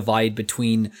as the divide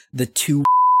between the two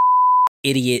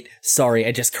idiot. Sorry,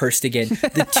 I just cursed again.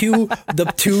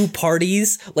 The two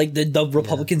parties, the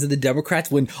Republicans and the Democrats,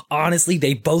 when honestly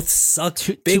they both suck.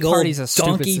 Two parties, a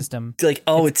stupid system.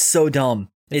 It's so dumb.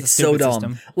 It's so dumb.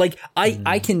 System.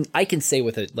 I can say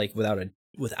without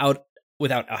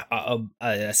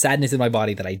a sadness in my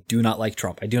body that I do not like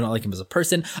Trump. I do not like him as a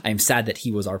person. I am sad that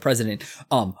he was our president.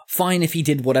 Fine if he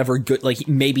did whatever good,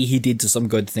 maybe he did some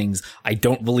good things. I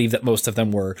don't believe that most of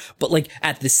them were, but in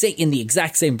the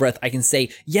exact same breath, I can say,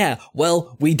 yeah,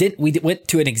 well, we went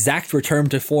to an exact return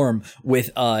to form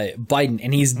with Biden,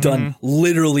 and he's done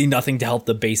literally nothing to help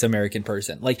the base American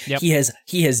person. He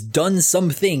has done some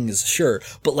things, sure,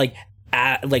 but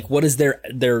what is their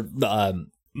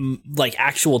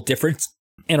actual difference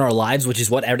in our lives, which is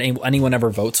what anyone ever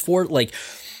votes for.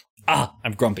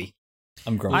 I'm grumpy.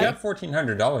 You got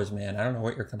 $1,400, man. I don't know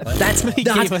what you're complaining about. That's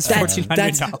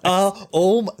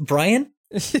 $1,400. Brian.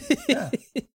 Yeah.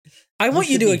 I want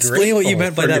you to explain what you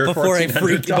meant by that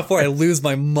before I lose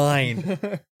my mind.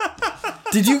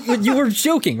 Did you were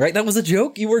joking, right? That was a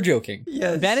joke? You were joking.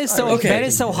 Yes. Ben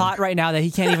is so hot right now that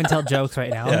he can't even tell jokes right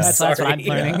now. Yeah, that's what I'm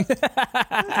learning.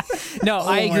 Yeah. No,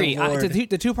 I agree.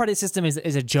 The two-party system is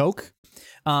a joke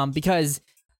because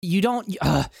you don't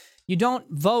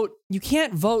vote. You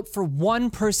can't vote for one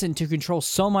person to control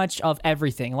so much of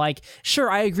everything. Like,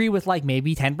 sure, I agree with like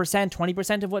maybe 10%,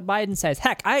 20% of what Biden says.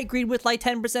 Heck, I agreed with like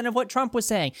 10% of what Trump was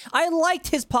saying. I liked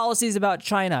his policies about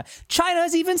China. China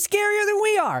is even scarier than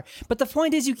we are. But the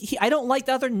point is, I don't like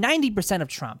the other 90% of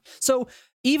Trump. So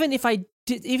even if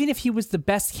he was the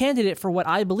best candidate for what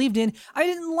I believed in, I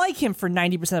didn't like him for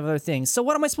 90% of other things. So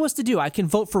what am I supposed to do? I can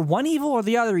vote for one evil or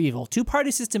the other evil.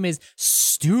 Two-party system is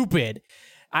stupid.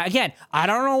 Again, I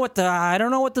don't know what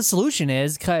the solution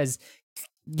is because,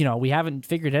 we haven't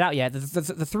figured it out yet.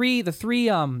 The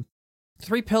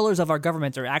three pillars of our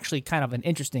government are actually kind of an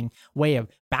interesting way of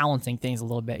balancing things a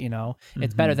little bit.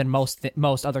 It's better than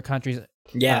most other countries.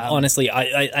 Yeah, honestly,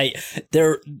 I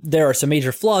there are some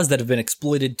major flaws that have been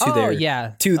exploited to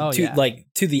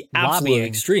to the absolute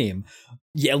extreme.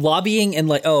 Yeah, lobbying and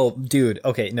like, oh, dude,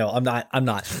 okay, no, I'm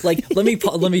not. Like, let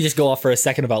me just go off for a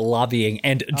second about lobbying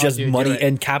and just money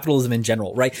and capitalism in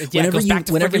general, right? Yeah, it goes back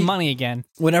to money again.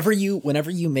 Whenever you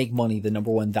make money, the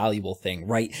number one valuable thing,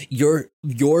 right?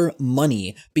 Your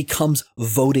money becomes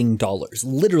voting dollars,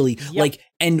 literally. Yep. Like,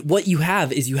 and what you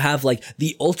have is like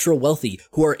the ultra wealthy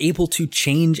who are able to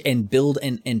change and build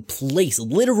and place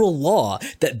literal law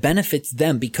that benefits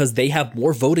them because they have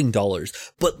more voting dollars.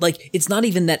 But like, it's not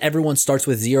even that everyone starts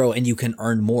with zero and you can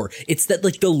earn more. It's that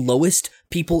like the lowest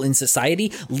people in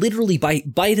society, literally by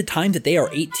the time that they are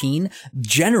 18,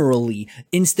 generally,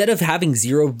 instead of having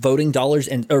zero voting dollars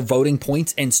or voting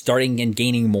points and starting and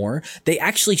gaining more, they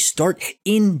actually start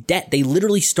in debt. They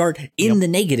literally start in the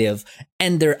negative,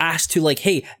 and they're asked to like,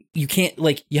 hey, you can't,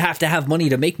 like, you have to have money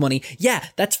to make money. Yeah,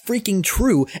 that's freaking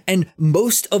true. And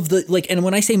most of the, like, and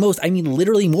when I say most, I mean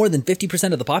literally more than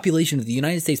 50% of the population of the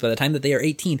United States by the time that they are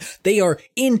 18, they are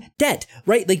in debt,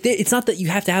 right? Like, it's not that you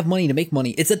have to have money to make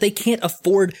money. It's that they can't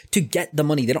afford to get the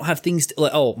money. They don't have things to,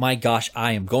 like, oh my gosh,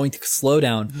 I am going to slow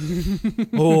down.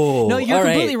 Oh, no, you're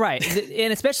completely right.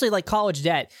 And especially like college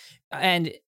debt.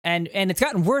 And it's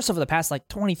gotten worse over the past like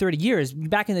 20, 30 years.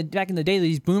 Back in the day,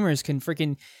 these boomers can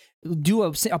freaking do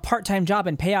a part-time job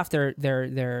and pay off their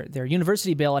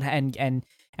university bill, and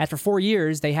after 4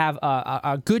 years they have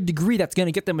a good degree that's going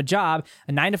to get them a job,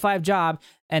 a 9-to-5 job,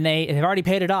 and they've already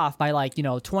paid it off by like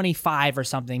 25 or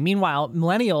something. Meanwhile, poor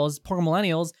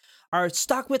millennials are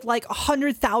stuck with like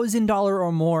 $100,000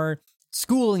 or more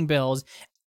schooling bills.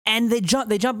 And they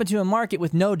jump into a market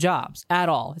with no jobs at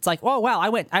all. It's like, oh wow, I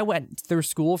went through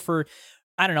school for,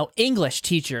 I don't know, English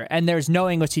teacher, and there's no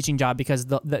English teaching job because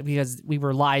we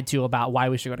were lied to about why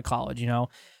we should go to college.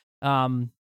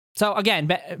 So again,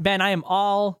 Ben, I am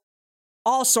all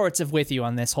sorts of with you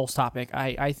on this whole topic.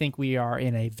 I think we are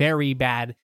in a very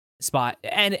bad spot,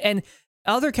 and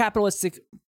other capitalistic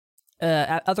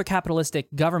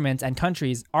governments and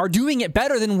countries are doing it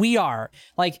better than we are.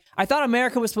 Like, I thought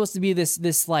America was supposed to be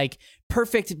this like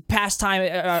perfect pastime,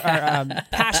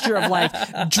 pasture of like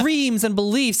dreams and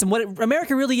beliefs. And what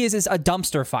America really is a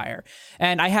dumpster fire.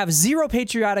 And I have zero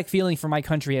patriotic feeling for my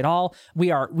country at all. We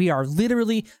are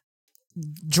literally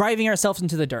driving ourselves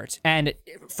into the dirt. And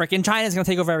freaking China is going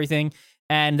to take over everything.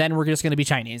 And then we're just going to be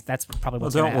Chinese. That's probably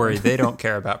what's going to happen. Don't worry. They don't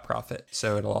care about profit,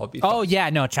 so it'll all be fine. Oh, yeah.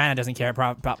 No, China doesn't care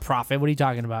about profit. What are you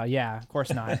talking about? Yeah, of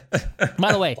course not.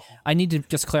 By the way, I need to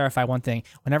just clarify one thing.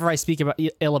 Whenever I speak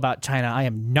ill about China, I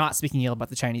am not speaking ill about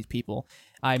the Chinese people.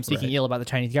 I'm speaking ill about the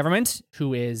Chinese government,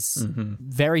 who is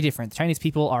very different. The Chinese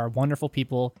people are wonderful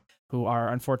people who are,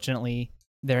 unfortunately,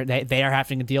 they are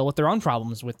having to deal with their own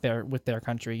problems with their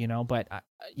country, But I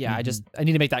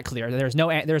need to make that clear. There's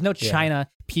no China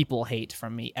people hate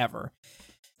from me ever.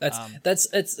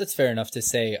 That's fair enough to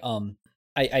say.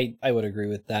 I would agree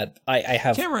with that. I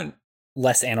have Cameron,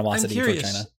 less animosity for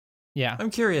China. Yeah, I'm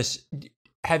curious.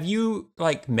 Have you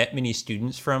like met many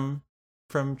students from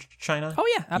China? Oh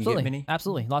yeah, absolutely,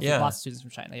 absolutely. Lots of students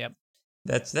from China. Yep.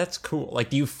 That's cool.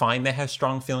 Like, do you find they have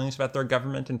strong feelings about their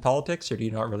government and politics, or do you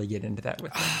not really get into that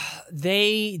with them?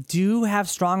 They do have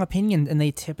strong opinions, and they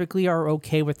typically are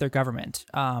okay with their government.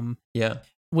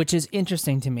 Which is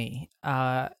interesting to me.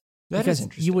 That is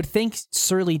interesting. You would think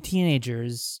surly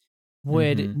teenagers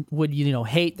would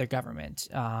hate their government.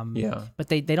 But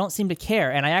they don't seem to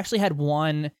care. And I actually had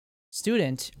one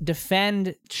student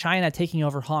defend China taking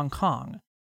over Hong Kong.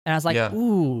 And I was like,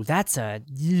 ooh, that's a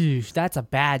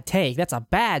bad take. That's a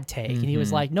bad take. And he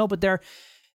was like, no, but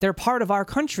they're part of our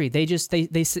country. They just they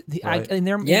Right. in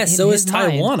their so is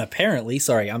mind, Taiwan apparently.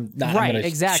 Sorry, I'm not right. I'm gonna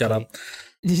Exactly. shut up.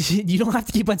 You don't have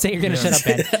to keep on saying you're going to shut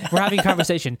up, Ben. We're having a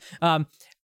conversation.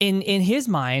 In his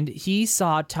mind, he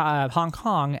saw Hong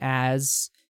Kong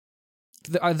as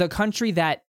the country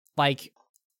that like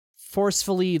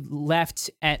forcefully left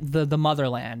at the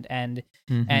motherland, and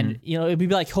you know, it'd be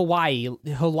like Hawaii.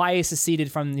 Hawaii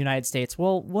seceded from the United States.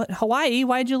 Well, what Hawaii?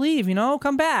 Why'd you leave? You know,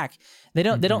 come back. They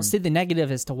don't see the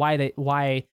negative as to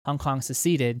why Hong Kong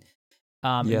seceded.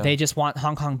 They just want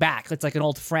Hong Kong back. It's like an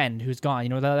old friend who's gone. You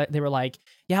know, they were like,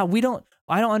 yeah,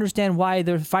 I don't understand why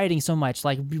they're fighting so much.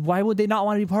 Like, why would they not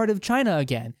want to be part of China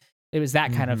again? It was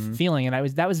that kind of feeling,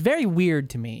 and that was very weird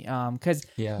to me. Because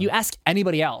you ask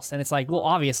anybody else, and it's like, well,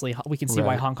 obviously we can see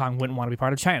why Hong Kong wouldn't want to be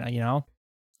part of China. You know,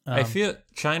 I feel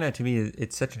China to me,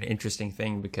 it's such an interesting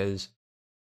thing because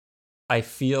I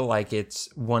feel like it's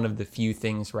one of the few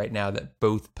things right now that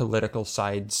both political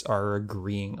sides are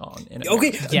agreeing on.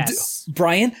 Okay, yes,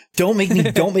 Brian, don't make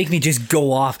me just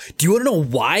go off. Do you want to know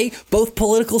why both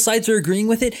political sides are agreeing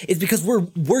with it? It's because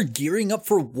we're gearing up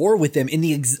for war with them.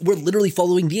 We're literally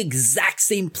following the exact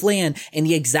same plan and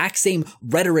the exact same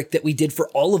rhetoric that we did for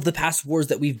all of the past wars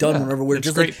that we've done. Whenever we're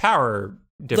just great power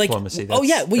diplomacy.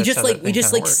 Like, we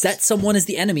just set someone as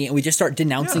the enemy and we just start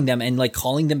denouncing them and like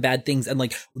calling them bad things. And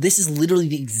like, this is literally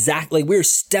the exact, like we're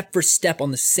step for step on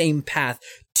the same path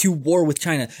to war with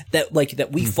China that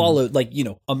we followed, like, you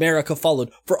know, America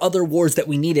followed for other wars that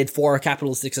we needed for our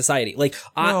capitalistic society. Like,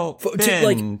 Ben.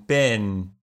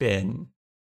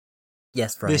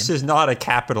 Yes, Brian. This is not a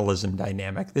capitalism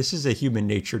dynamic. This is a human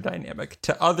nature dynamic.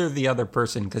 To other the other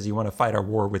person because you want to fight a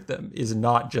war with them is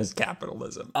not just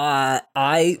capitalism.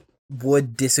 I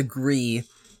would disagree,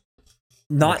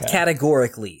 not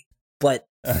categorically, but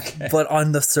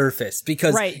on the surface.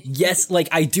 Because yes, like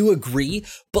I do agree,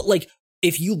 but like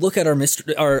if you look at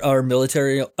our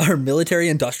military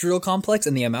industrial complex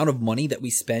and the amount of money that we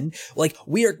spend, like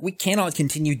we cannot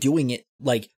continue doing it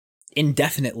like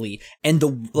indefinitely, and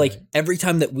every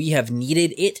time that we have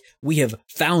needed it, we have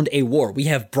found a war. We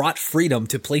have brought freedom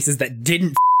to places that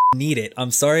didn't need it.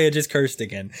 I'm sorry, I just cursed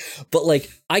again, but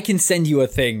like I can send you a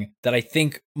thing that I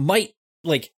think might,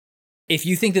 like, if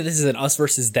you think that this is an us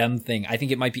versus them thing, I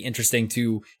think it might be interesting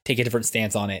to take a different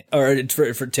stance on it, or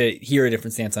to hear a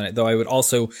different stance on it. Though I would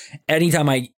also, anytime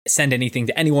I send anything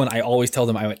to anyone, I always tell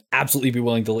them I would absolutely be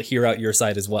willing to hear out your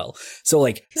side as well. So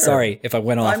like, sorry if I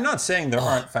went off. I'm not saying there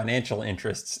aren't financial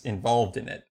interests involved in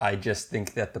it. I just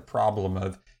think that the problem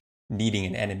of needing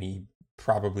an enemy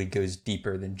probably goes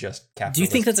deeper than just capitalism. Do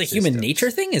you think that's a human nature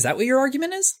thing? Is that what your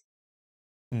argument is?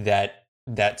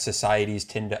 That societies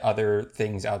tend to other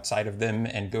things outside of them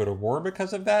and go to war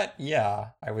because of that? Yeah,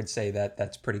 I would say that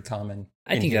that's pretty common.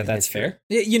 I think that's fair.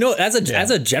 You know, as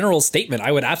a general statement,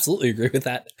 I would absolutely agree with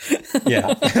that.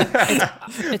 Yeah.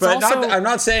 But I'm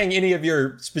not saying any of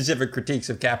your specific critiques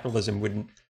of capitalism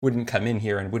wouldn't come in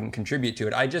here and wouldn't contribute to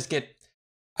it.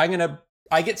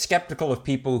 I get skeptical of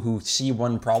people who see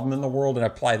one problem in the world and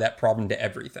apply that problem to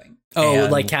everything. Oh,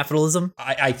 like capitalism?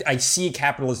 I see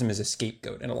capitalism as a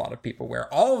scapegoat in a lot of people,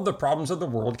 where all of the problems of the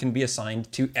world can be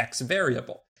assigned to X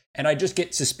variable. And I just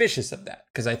get suspicious of that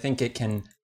because I think it can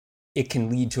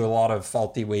lead to a lot of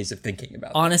faulty ways of thinking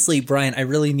about it. Honestly, Brian, I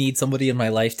really need somebody in my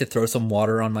life to throw some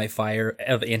water on my fire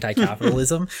of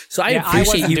anti-capitalism. So I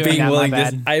appreciate you being willing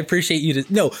to. I appreciate you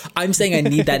to. No, I'm saying I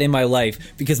need that in my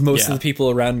life because most of the people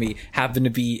around me happen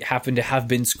to have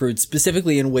been screwed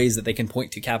specifically in ways that they can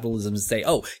point to capitalism and say,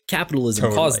 "Oh,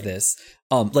 capitalism caused this."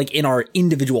 Like in our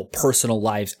individual personal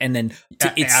lives, and then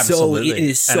it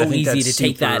is so easy to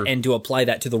take that and to apply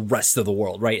that to the rest of the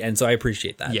world, right? And so I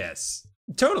appreciate that. Yes.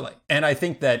 Totally. And I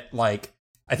think that,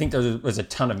 I think there was a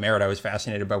ton of merit. I was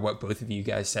fascinated by what both of you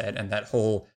guys said, and that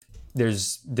whole,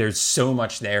 there's so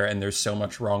much there and there's so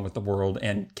much wrong with the world,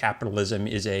 and capitalism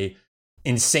is a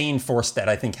insane force that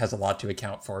I think has a lot to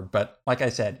account for. But like I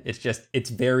said, it's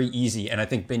very easy. And I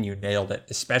think, Ben, you nailed it,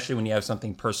 especially when you have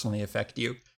something personally affect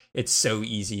you. It's so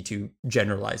easy to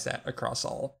generalize that across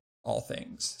all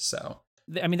things. So,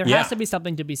 I mean, there has to be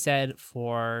something to be said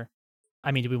for,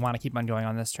 I mean, do we want to keep on going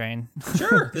on this train?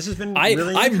 Sure. This has been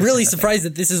I'm really surprised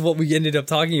that this is what we ended up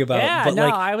talking about.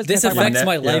 Yeah, but this affects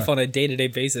my life on a day-to-day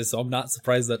basis, so I'm not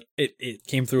surprised that it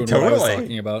came through in what I was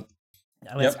talking about.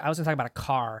 I was going to talk about a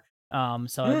car.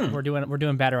 So we're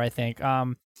doing better, I think.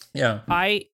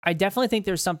 I definitely think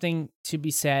there's something to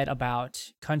be said about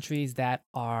countries that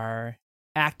are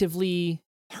actively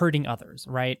hurting others,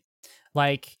 right?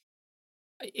 Like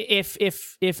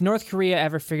if North Korea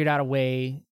ever figured out a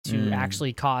way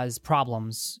actually cause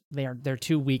problems. They're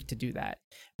too weak to do that.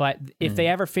 But if they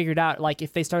ever figured out, like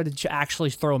if they started to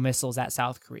actually throw missiles at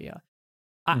South Korea,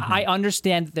 I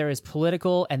understand that there is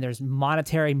political and there's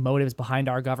monetary motives behind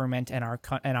our government and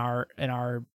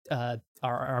our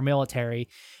military,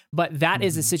 but that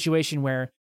is a situation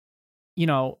where, you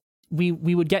know, we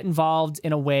would get involved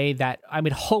in a way that I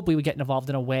would hope we would get involved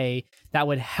in a way that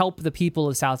would help the people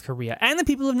of South Korea and the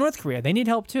people of North Korea. They need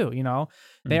help too. You know,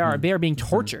 they are being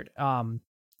tortured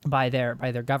by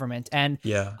their government. And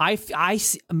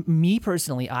me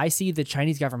personally, I see the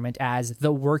Chinese government as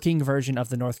the working version of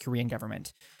the North Korean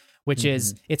government, which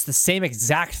is it's the same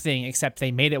exact thing, except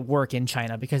they made it work in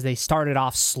China because they started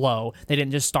off slow. They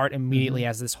didn't just start immediately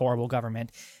as this horrible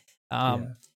government.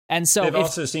 And so they've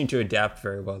also seemed to adapt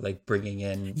very well, like bringing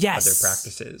in other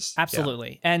practices.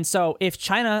 Absolutely. Yeah. And so if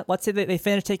China, let's say that they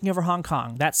finish taking over Hong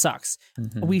Kong, that sucks.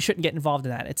 We shouldn't get involved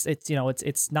in that.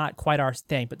 It's not quite our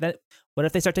thing. But what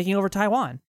if they start taking over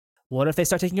Taiwan? What if they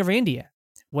start taking over India?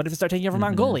 What if they start taking over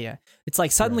Mongolia? It's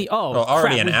like suddenly,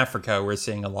 already in Africa, we're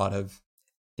seeing a lot of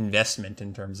investment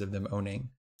in terms of them owning.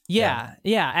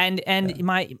 And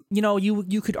my,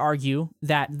 you could argue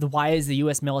that why is the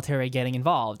U.S. military getting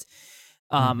involved?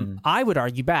 I would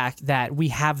argue back that we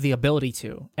have the ability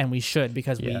to, and we should,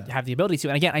 because we have the ability to.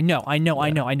 And again, I know.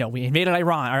 We invaded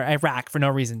Iraq for no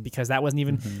reason, because that wasn't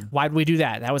even, why would we do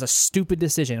that? That was a stupid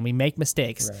decision. We make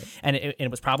mistakes. Right. And it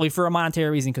was probably for a monetary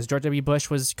reason, because George W. Bush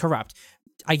was corrupt.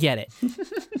 I get it.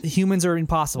 Humans are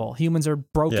impossible. Humans are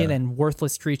broken and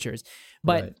worthless creatures.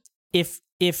 But if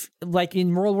like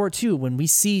in World War II, when we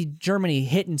see Germany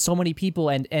hitting so many people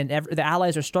and the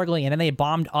Allies are struggling and then they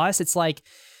bombed us, it's like,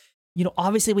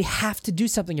 obviously we have to do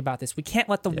something about this. We can't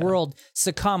let the world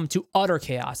succumb to utter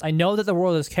chaos. I know that the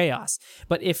world is chaos,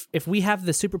 but if we have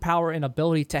the superpower and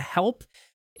ability to help,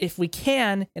 if we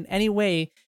can in any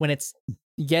way, when it's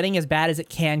getting as bad as it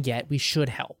can get, we should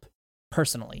help.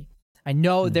 Personally, I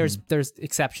know there's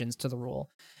exceptions to the rule,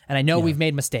 and I know we've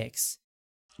made mistakes.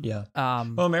 Yeah.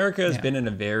 Well, America has been in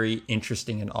a very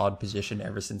interesting and odd position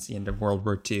ever since the end of World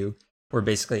War II, where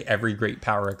basically every great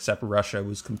power except Russia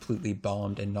was completely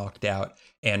bombed and knocked out,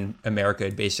 and America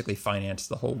had basically financed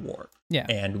the whole war. Yeah.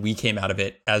 And we came out of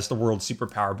it as the world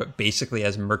superpower, but basically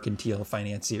as mercantile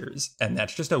financiers. And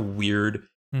that's just a weird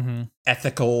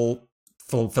ethical,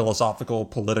 philosophical,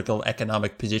 political,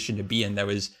 economic position to be in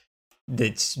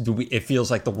it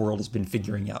feels like the world has been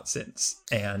figuring out since.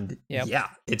 And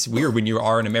it's weird when you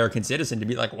are an American citizen to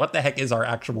be like, what the heck is our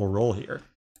actual role here?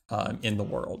 In the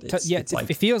world,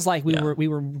 it feels like we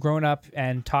were grown up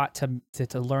and taught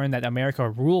to learn that America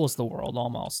rules the world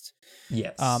almost.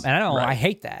 Yes, and I don't know. I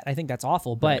hate that. I think that's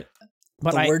awful. But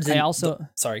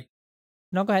sorry.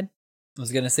 No, go ahead. I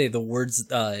was gonna say the words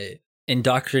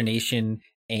indoctrination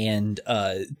and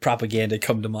propaganda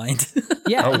come to mind.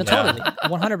 Totally,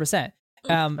 100%.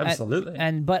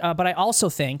 Absolutely. But I also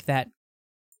think that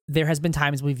there has been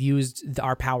times we've used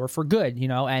our power for good,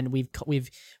 and we've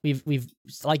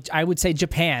like, I would say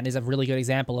Japan is a really good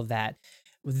example of that.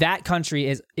 That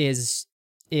country is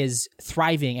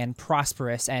thriving and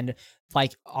prosperous and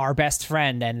like our best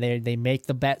friend, and they make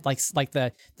the bet like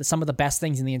the some of the best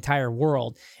things in the entire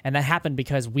world, and that happened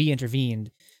because we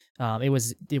intervened. It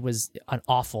was an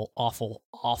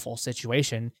awful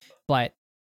situation, but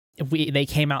they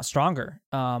came out stronger.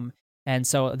 And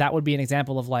so that would be an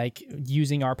example of like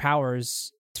using our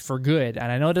powers for good.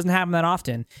 And I know it doesn't happen that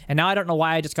often. And now I don't know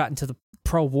why I just got into the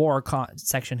pro-war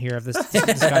section here of this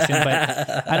discussion,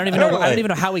 but I don't even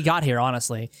know how we got here,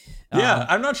 honestly. Yeah,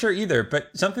 I'm not sure either. But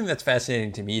something that's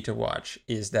fascinating to me to watch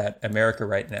is that America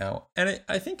right now, and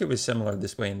I think it was similar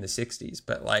this way in the 60s,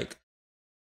 but like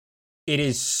it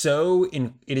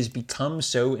has become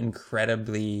so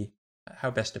incredibly,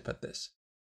 how best to put this?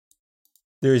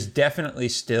 There's definitely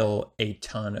still a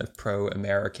ton of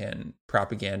pro-American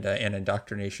propaganda and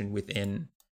indoctrination within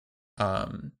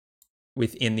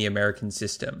the American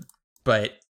system,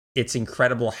 but it's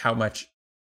incredible how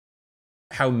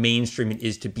mainstream it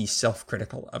is to be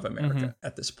self-critical of America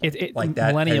at this point. Like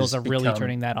that, millennials are really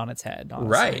turning that on its head, honestly.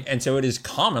 Right? And so it is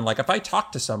common. Like if I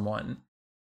talk to someone,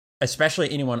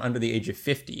 especially anyone under the age of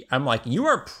 50, I'm like, you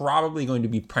are probably going to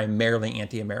be primarily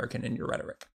anti-American in your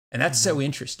rhetoric. And that's so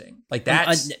interesting. Like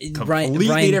that's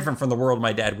completely different from the world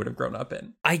my dad would have grown up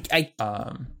in.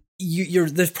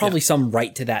 There's probably some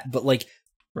right to that, but like,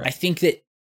 I think that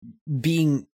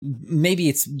maybe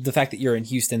it's the fact that you're in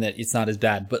Houston that it's not as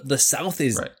bad, but the South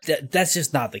is that's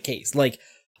just not the case. Like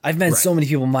I've met so many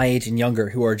people my age and younger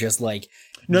who are just like,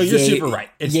 no, you're super right.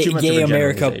 It's too much of a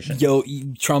America. Yo,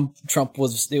 Trump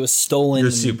was stolen.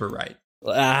 You're super right.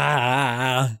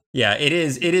 Yeah, it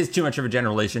is too much of a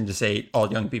generalization to say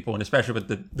all young people, and especially with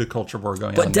the culture war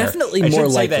going on. But definitely more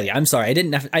likely. I'm sorry, I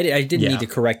didn't need to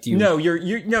correct you. No,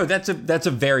 no. That's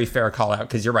a very fair call out,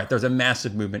 because you're right. There's a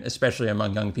massive movement, especially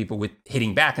among young people, with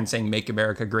hitting back and saying "Make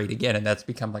America Great Again," and that's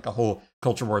become like a whole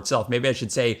culture war itself. Maybe I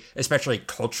should say, especially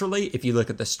culturally, if you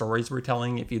look at the stories we're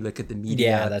telling, if you look at the media,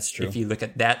 yeah, that's true. If you look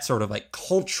at that sort of like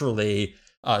culturally,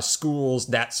 schools,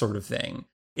 that sort of thing.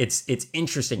 It's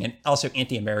interesting, and also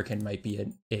anti-American might be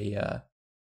a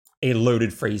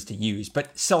loaded phrase to use,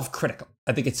 but self-critical.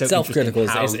 I think it's so self-critical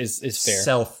is fair.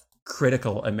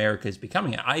 Self-critical America is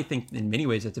becoming. I think in many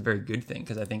ways that's a very good thing,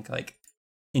 because I think like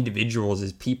individuals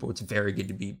as people, it's very good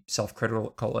to be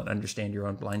self-critical and understand your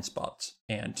own blind spots,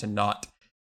 and to not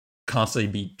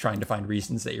constantly be trying to find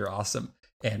reasons that you're awesome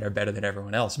and are better than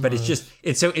everyone else. But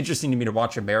it's so interesting to me to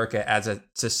watch America as a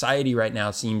society right now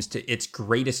its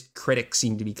greatest critics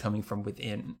seem to be coming from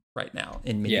within right now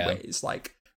in many ways.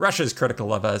 Like Russia's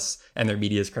critical of us, and their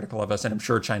media is critical of us, and I'm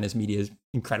sure China's media is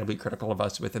incredibly critical of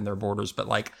us within their borders. But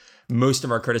like most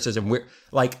of our criticism, we're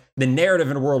like, the narrative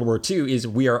in World War II is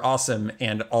we are awesome,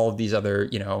 and all of these other,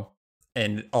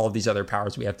 and all of these other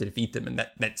powers, we have to defeat them. And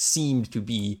that seemed to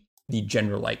be the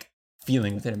general like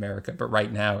feeling within America. But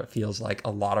right now it feels like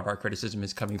a lot of our criticism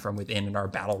is coming from within, and our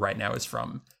battle right now is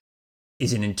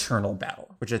an internal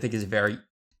battle, which I think is very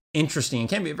interesting and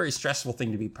can be a very stressful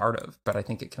thing to be part of, but I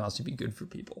think it can also be good for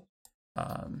people.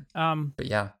 But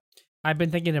yeah, I've been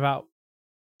thinking about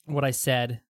what I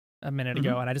said a minute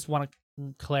ago, and I just want to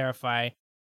clarify.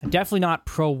 I'm definitely not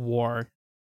pro-war.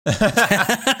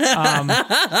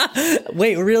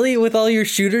 Wait, really? With all your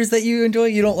shooters that you enjoy,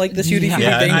 you don't like the shooty thing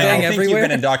everywhere? I think you've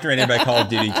been indoctrinated by Call of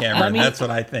Duty, Cameron. That's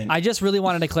what I think. I just really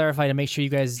wanted to clarify to make sure you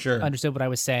guys understood what I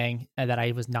was saying, and that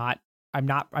I was not. I'm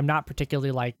not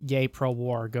particularly like yay pro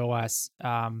war, go us.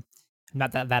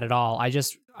 Not that at all. I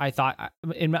thought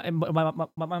in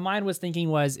my mind was thinking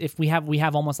was, if we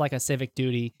have almost like a civic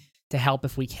duty to help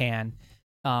if we can.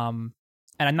 And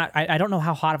I don't know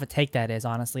how hot of a take that is,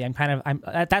 honestly.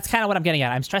 That's kind of what I'm getting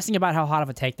at. I'm stressing about how hot of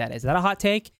a take that is. Is that a hot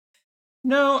take?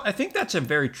 No, I think that's a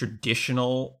very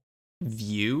traditional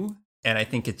view. And I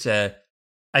think it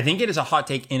is a hot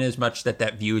take in as much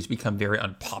that view has become very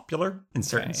unpopular in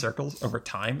certain circles over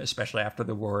time, especially after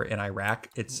the war in Iraq.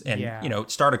 It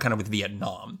started kind of with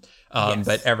Vietnam.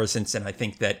 But ever since then, I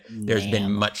think that there's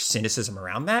been much cynicism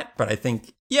around that. But I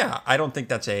think, I don't think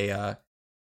that's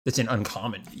that's an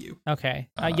uncommon view. Okay.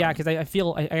 Because I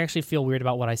actually feel weird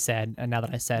about what I said, and now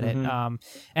that I said it.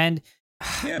 And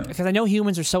because I know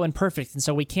humans are so imperfect, and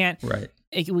so we can't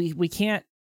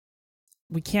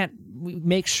we can't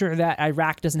make sure that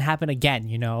Iraq doesn't happen again,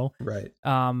 Right.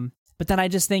 But then I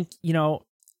just think,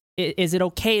 is it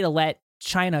okay to let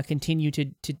China continue to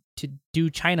do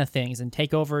China things and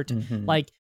take over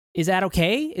is that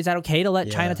okay? Is that okay to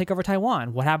let China take over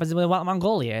Taiwan? What happens with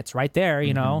Mongolia? It's right there,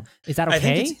 Is that okay? I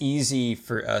think it's easy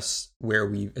for us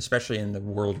especially in the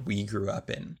world we grew up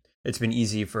in, it's been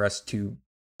easy for us to,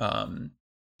 what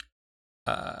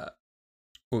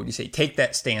would you say? Take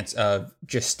that stance of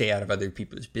just stay out of other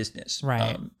people's business,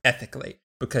 right? Ethically,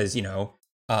 because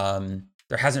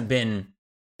there hasn't been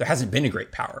a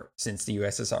great power since the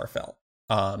USSR fell.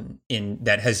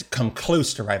 That has come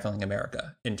close to rivaling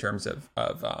America in terms of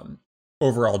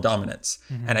overall dominance.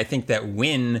 And I think that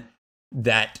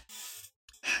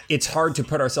it's hard to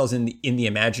put ourselves in the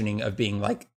imagining of being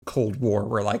like Cold War,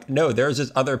 where like, no, there's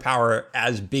this other power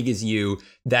as big as you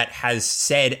that has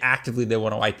said actively they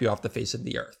want to wipe you off the face of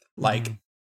the earth, like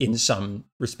in some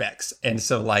respects. And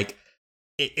so like,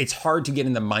 it's hard to get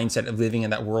in the mindset of living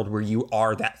in that world where you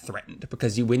are that threatened,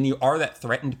 because when you are that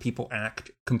threatened, people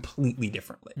act completely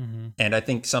differently. And I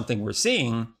think something we're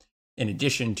seeing, in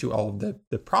addition to all of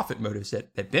the profit motives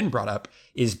that Ben brought up,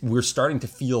 is we're starting to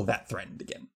feel that threatened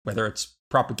again, whether it's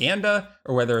propaganda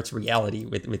or whether it's reality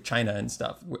with China and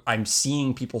stuff. I'm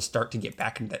seeing people start to get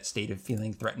back into that state of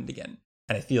feeling threatened again.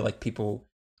 And I feel like people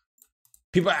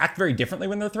act very differently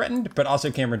when they're threatened, but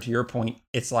also, Cameron, to your point,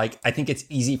 it's like, I think it's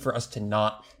easy for us to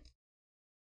not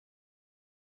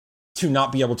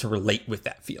be able to relate with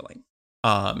that feeling.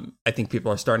 I think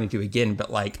people are starting to again, but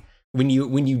like, when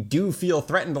you do feel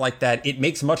threatened like that, it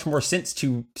makes much more sense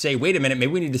to say, wait a minute,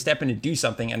 maybe we need to step in and do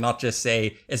something, and not just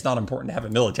say it's not important to have a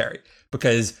military.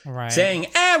 Because saying,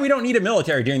 we don't need a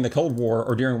military during the Cold War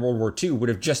or during World War II would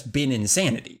have just been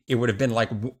insanity. It would have been like,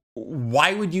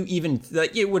 why would you even,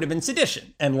 like, it would have been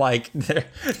sedition. And like, it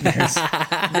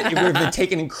would have been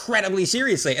taken incredibly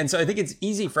seriously. And so I think it's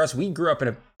easy for us. We grew up in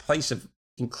a place of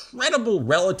incredible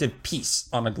relative peace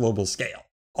on a global scale.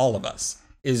 All of us.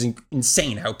 It is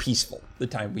insane how peaceful the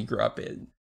time we grew up in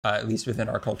at least within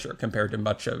our culture, compared to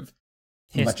much of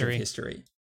history.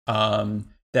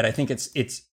 That I think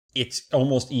it's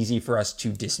almost easy for us to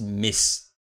dismiss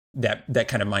that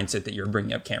kind of mindset that you're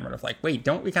bringing up, Cameron, of like, wait,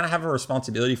 don't we kind of have a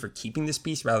responsibility for keeping this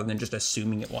peace rather than just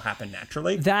assuming it will happen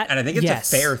naturally? And I think it's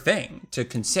a fair thing to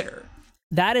consider.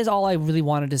 That is all I really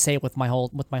wanted to say with my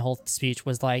whole speech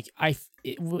was like,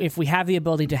 if we have the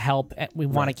ability to help, we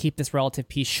want to keep this relative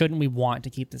peace. Shouldn't we want to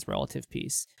keep this relative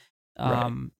peace?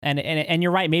 And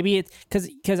you're right. Maybe it's because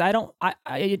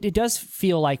it does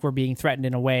feel like we're being threatened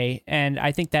in a way, and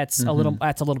I think that's a little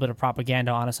bit of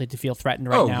propaganda, honestly, to feel threatened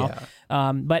right now.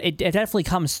 Yeah. But it definitely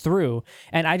comes through,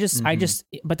 and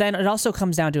but then it also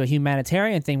comes down to a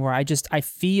humanitarian thing where I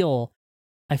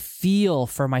feel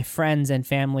for my friends and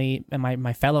family and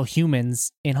my fellow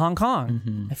humans in Hong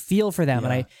Kong. I feel for them,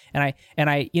 and I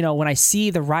when I see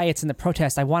the riots and the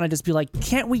protests, I want to just be like,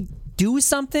 can't we do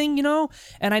something,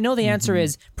 And I know the answer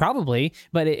is probably,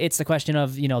 but it's the question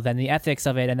of, then the ethics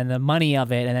of it and then the money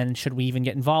of it. And then should we even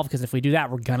get involved? Because if we do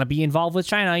that, we're going to be involved with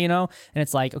China, And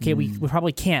it's like, okay, we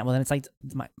probably can't. Well, then it's like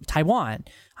Taiwan.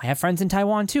 I have friends in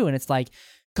Taiwan too. And it's like,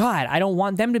 God, I don't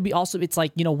want them to be also, it's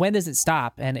like, when does it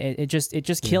stop? And it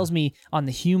just kills me on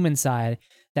the human side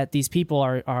that these people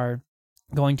are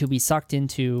going to be sucked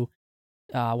into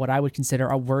what I would consider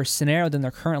a worse scenario than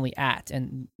they're currently at.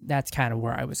 And that's kind of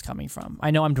where I was coming from.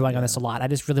 I know I'm dwelling on this a lot. I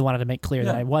just really wanted to make clear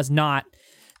that I was not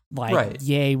like,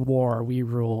 yay, war, we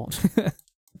rule.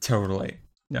 Totally.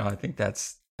 No, I think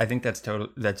that's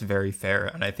very fair.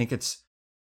 And I think it's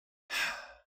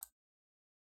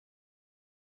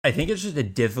just a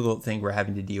difficult thing we're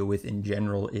having to deal with in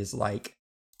general is like,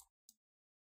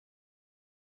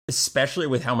 especially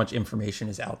with how much information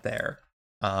is out there,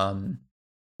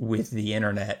 with the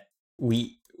internet,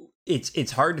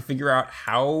 it's hard to figure out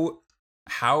how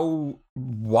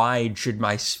wide should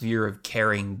my sphere of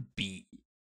caring be.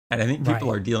 And I think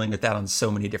people are dealing with that on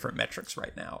so many different metrics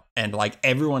right now. And like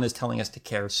everyone is telling us to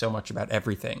care so much about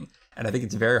everything. And I think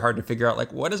it's very hard to figure out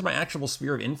like, what is my actual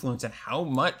sphere of influence and how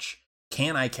much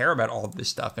can I care about all of this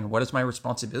stuff, and what is my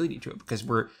responsibility to it? Because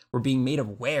we're being made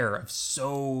aware of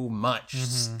so much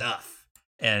stuff,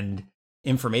 and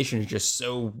information is just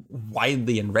so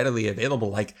widely and readily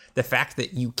available. Like the fact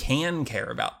that you can care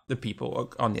about the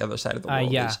people on the other side of the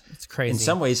world is, it's crazy. In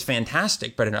some ways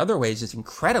fantastic, but in other ways it's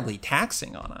incredibly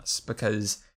taxing on us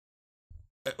because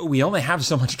we only have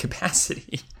so much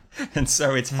capacity. And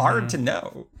so it's hard to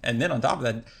know. And then on top of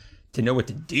that, to know what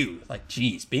to do. Like,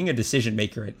 geez, being a decision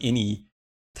maker at any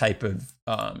type of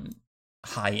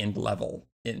high end level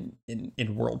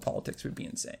in world politics would be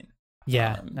insane.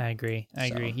 Yeah, I agree.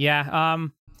 Yeah.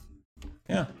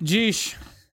 Yeah. Geesh.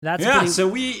 So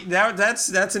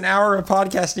that's an hour of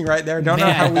podcasting right there. Don't know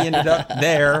how we ended up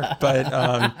there, but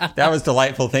that was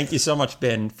delightful. Thank you so much,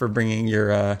 Ben, for bringing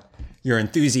your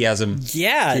enthusiasm.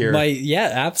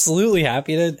 Absolutely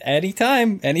happy to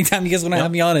anytime you guys want to have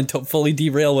me on and fully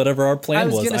derail whatever our plan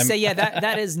was. I was going to say,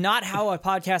 that is not how a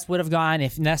podcast would have gone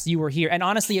unless you were here. And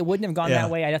honestly, it wouldn't have gone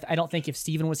that way. I don't think if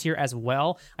Steven was here as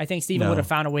well. I think Steven would have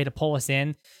found a way to pull us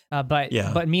in. But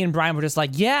me and Brian were just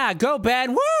like, yeah, go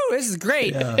Ben. Woo, this is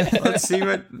great. Yeah.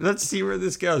 Let's see where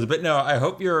this goes. But no, I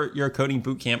hope your coding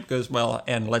boot camp goes well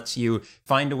and lets you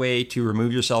find a way to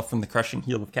remove yourself from the crushing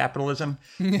heel of capitalism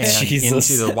and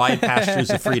into the wide pastures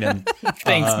of freedom.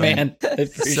 Thanks, man. I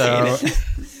appreciate it.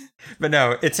 But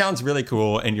no, it sounds really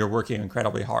cool, and you're working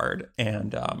incredibly hard,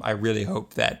 and I really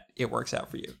hope that it works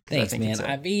out for you. Thanks,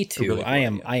 man. Me too. Really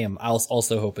I am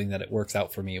also hoping that it works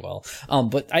out for me well.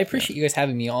 But I appreciate you guys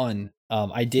having me on.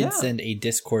 I did send a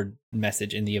Discord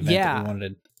message in the event that we wanted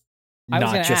to. I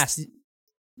was going to ask,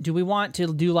 do we want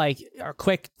to do like a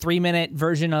quick 3-minute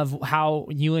version of how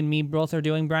you and me both are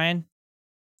doing, Brian?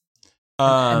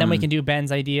 And then we can do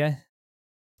Ben's idea.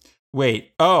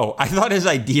 Wait, I thought his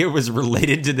idea was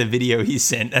related to the video he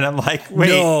sent. And I'm like, wait,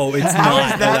 no, it's how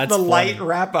not. is that the light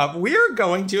wrap up? We're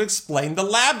going to explain the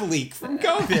lab leak from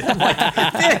COVID. I'm like,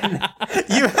 Ben,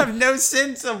 you have no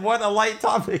sense of what a light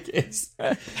topic is.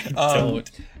 Don't.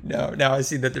 No, now I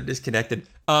see that they're disconnected.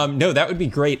 No, that would be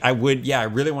great. I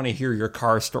really want to hear your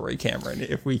car story, Cameron,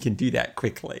 if we can do that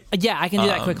quickly. Yeah, I can do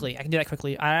that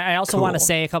quickly. I also want to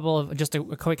say a couple of just a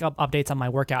quick updates on my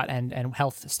workout and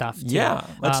health stuff too. Yeah,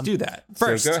 let's do that.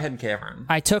 First, so go ahead, Cameron.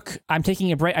 I'm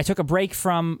taking a break. I took a break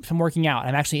from working out.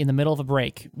 I'm actually in the middle of a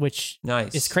break, which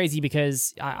is crazy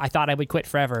because I thought I would quit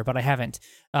forever, but I haven't.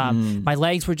 My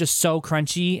legs were just so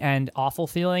crunchy and awful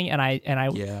feeling,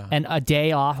 and a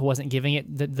day off wasn't giving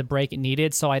it the break it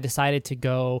needed, so I decided to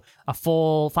go a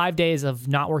full 5 days of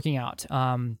not working out.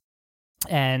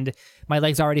 and my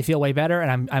legs already feel way better,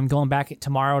 and I'm going back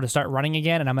tomorrow to start running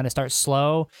again, and I'm going to start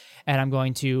slow, and I'm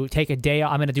going to take a day.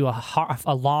 I'm going to do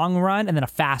a long run and then a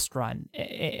fast run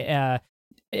day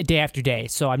after day,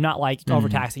 so I'm not like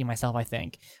overtaxing myself. I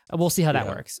think we'll see how that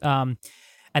works. And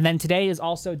then today is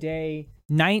also day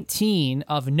 19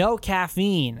 of no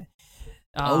caffeine.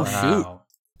 Shoot.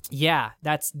 Yeah,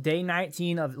 that's day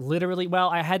 19 of literally. Well,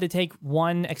 I had to take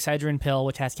one Excedrin pill,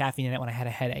 which has caffeine in it, when I had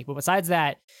a headache, but besides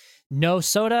that, no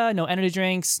soda, no energy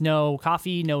drinks, no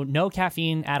coffee, no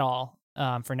caffeine at all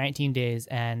for 19 days,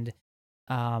 and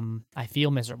I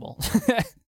feel miserable.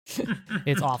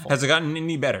 It's awful. Has it gotten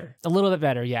any better? A little bit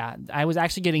better, yeah. I was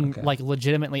actually getting like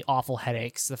legitimately awful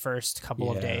headaches the first couple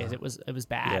of days. It was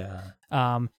bad.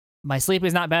 Yeah. My sleep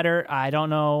is not better. I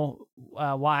don't know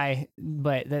why,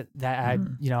 but I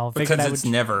because it's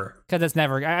never.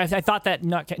 I thought that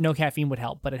no caffeine would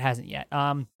help, but it hasn't yet.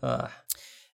 And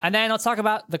then let's talk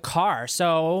about the car.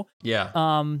 So,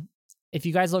 if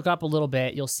you guys look up a little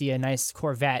bit, you'll see a nice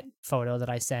Corvette photo that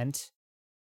I sent.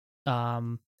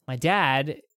 My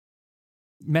dad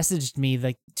messaged me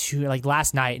like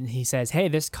last night, and he says, "Hey,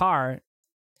 this Corvette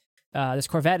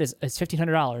is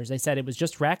 $1,500. They said it was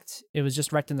just wrecked. It was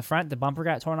just wrecked in the front. The bumper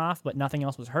got torn off, but nothing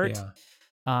else was hurt."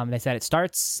 Yeah. They said it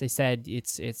starts. They said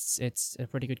it's a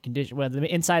pretty good condition. Well, the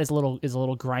inside is a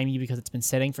little grimy because it's been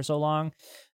sitting for so long.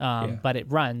 But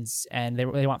it runs, and they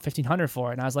want $1,500 for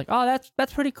it. And I was like, oh,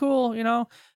 that's pretty cool.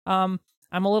 I'm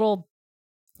a little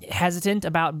hesitant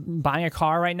about buying a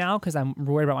car right now because I'm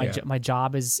worried about my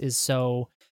job is so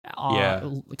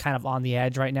kind of on the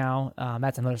edge right now.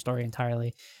 That's another story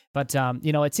entirely. But,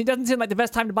 it doesn't seem like the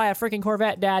best time to buy a freaking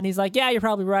Corvette, Dad. And he's like, yeah, you're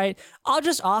probably right. I'll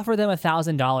just offer them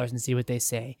 $1,000 and see what they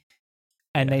say.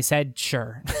 And they said,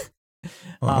 sure.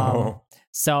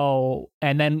 So,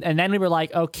 and then we were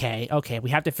like, okay, we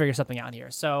have to figure something out here.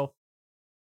 So,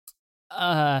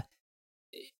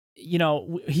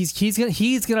 he's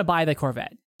gonna buy the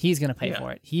Corvette. He's gonna pay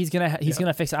for it. He's gonna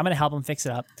fix it. I'm gonna help him fix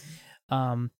it up.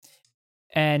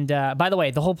 And by the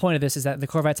way, the whole point of this is that the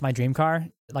Corvette's my dream car.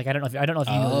 Like, I don't know if you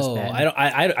know this, Ben.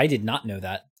 I did not know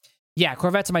that. Yeah,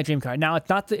 Corvette's my dream car. Now, it's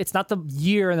not the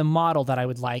year and the model that I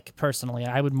would like personally.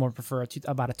 I would more prefer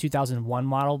about a 2001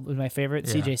 model was my favorite,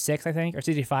 CJ6 I think, or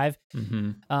CJ5.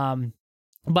 Mm-hmm.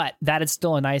 But that is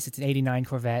still it's an 89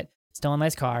 Corvette, still a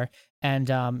nice car. And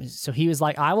so he was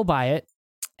like, I will buy it,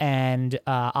 and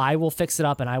I will fix it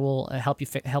up, and I will help you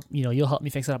you'll help me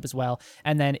fix it up as well.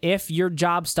 And then if your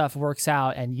job stuff works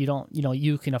out and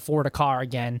you can afford a car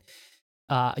again,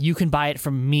 you can buy it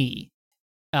from me.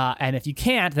 And if you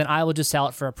can't, then I will just sell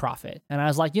it for a profit. And I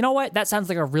was like, you know what? That sounds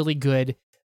like a really good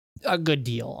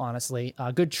deal, honestly.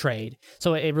 A good trade.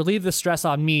 So it relieved the stress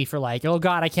on me for like, oh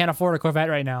God, I can't afford a Corvette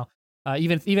right now.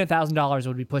 Even $1,000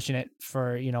 would be pushing it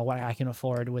for, what I can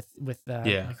afford with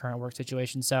my current work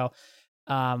situation. So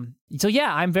I'm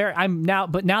now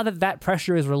that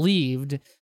pressure is relieved,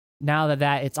 now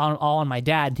that it's all on my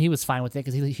dad, and he was fine with it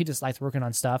because he just likes working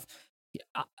on stuff.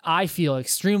 I feel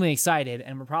extremely excited,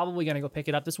 and we're probably going to go pick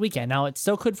it up this weekend. Now, it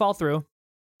still could fall through.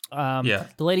 The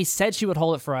lady said she would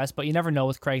hold it for us, but you never know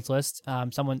with Craigslist.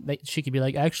 She could be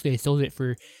like, actually, I sold it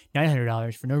for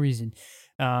 $900 for no reason.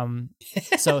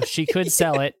 So she could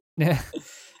sell it,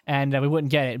 and we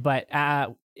wouldn't get it. But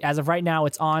as of right now,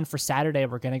 it's on for Saturday.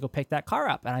 We're going to go pick that car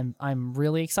up, and I'm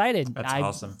really excited. That's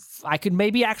awesome. I could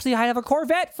maybe actually have a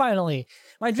Corvette finally.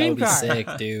 My dream car. Sick,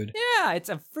 dude. Yeah, it's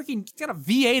got a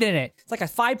V8 in it. It's like a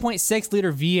 5.6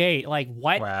 liter V8. Like,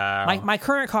 what? Wow. My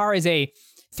current car is a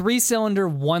 3-cylinder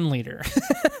 1 liter.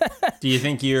 Do you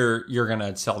think you're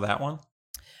gonna sell that one?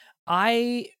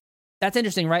 That's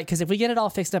interesting, right? Because if we get it all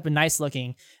fixed up and nice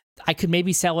looking, I could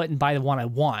maybe sell it and buy the one I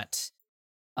want.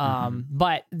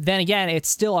 But then again, it's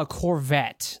still a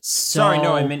Corvette. Sorry,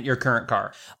 no, I meant your current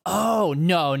car. Oh,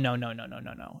 no.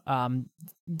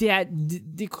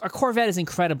 A Corvette is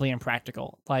incredibly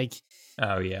impractical. Like,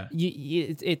 oh yeah,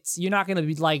 you're not going to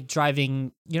be like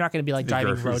driving. You're not going to be like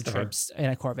driving road trips in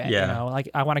a Corvette. Yeah. Like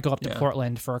I want to go up to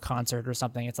Portland for a concert or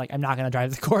something. It's like I'm not going to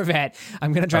drive the Corvette.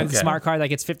 I'm going to drive the smart car that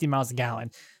gets 50 miles a gallon.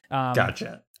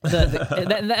 Gotcha.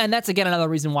 And that's again another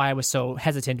reason why I was so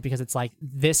hesitant, because it's like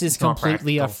this is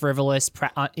completely a frivolous,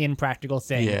 impractical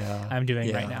thing I'm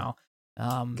doing right now.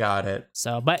 Got it.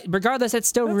 So, but regardless, it's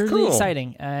still really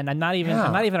exciting, and I'm not even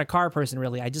a car person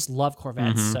really. I just love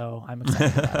Corvettes, so I'm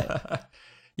excited about it.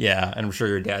 Yeah, and I'm sure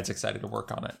your dad's excited to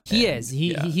work on it. He is.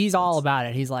 He's all about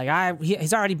it. He's like,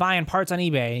 he's already buying parts on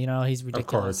eBay. He's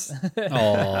ridiculous. Of course.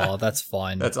 Oh, that's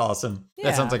fun. That's awesome. Yeah.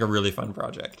 That sounds like a really fun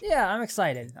project. Yeah, I'm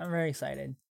excited. I'm very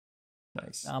excited.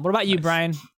 Nice. What about you,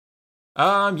 Brian?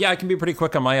 Yeah, I can be pretty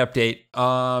quick on my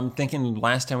update. Thinking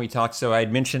last time we talked, so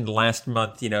I'd mentioned last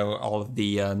month, all of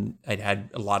the, I'd had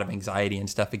a lot of anxiety and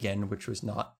stuff again, which was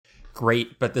not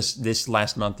great. But this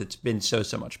last month, it's been so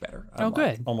much better. I'm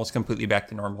good. Almost completely back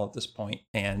to normal at this point,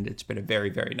 and it's been a very,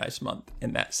 very nice month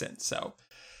in that sense. So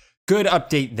good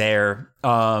update there.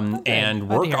 And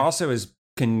work also is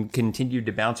continued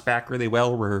to bounce back really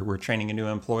well. We're training a new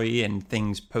employee, and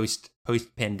things post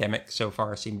pandemic so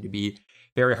far seem to be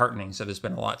very heartening. So there's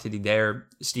been a lot to do there.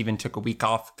 Steven took a week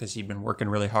off because he'd been working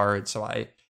really hard. So I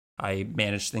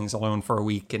managed things alone for a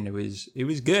week, and it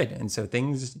was good. And so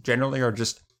things generally are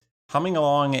just humming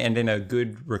along and in a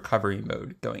good recovery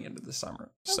mode going into the summer.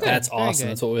 So that's awesome.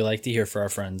 That's what we like to hear for our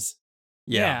friends.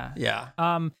 Yeah.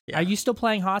 Are you still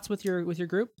playing HOTS with your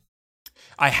group?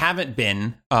 I haven't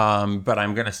been, but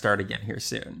I'm going to start again here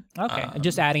soon. Okay,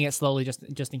 just adding it slowly,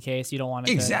 just in case you don't want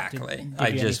it. Exactly.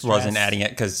 I just wasn't adding it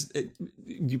because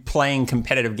you playing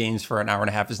competitive games for an hour and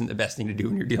a half isn't the best thing to do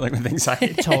when you're dealing with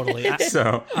anxiety. Totally. What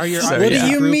do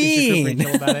you mean?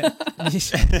 Are you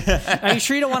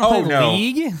sure you don't want to play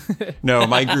League? No,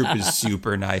 my group is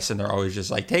super nice, and they're always just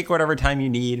like, take whatever time you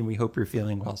need, and we hope you're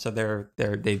feeling well. So they're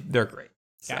great.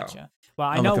 Gotcha. So. Well,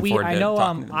 I know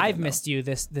I've missed you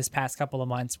this past couple of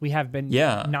months. We have been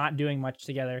not doing much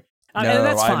together. No, and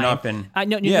that's fine. I've not been.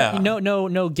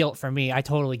 No guilt from me. I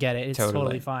totally get it. It's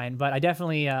totally fine. But I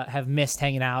definitely have missed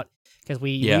hanging out because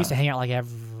we used to hang out like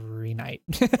every night.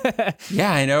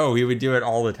 Yeah, I know. We would do it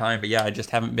all the time. But yeah, I just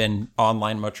haven't been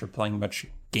online much or playing much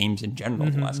games in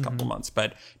general the last couple of months.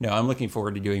 But no, I'm looking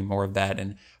forward to doing more of that,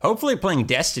 and hopefully playing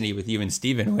Destiny with you and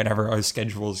Steven whenever our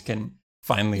schedules can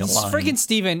finally align. Freaking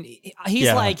Steven,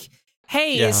 he's like,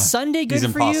 hey, is Sunday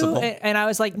good for you? And I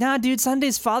was like, nah, dude,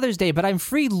 Sunday's Father's Day, but I'm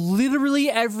free literally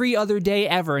every other day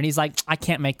ever. And he's like, I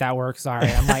can't make that work. Sorry.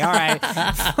 I'm like, all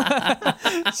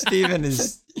right. Steven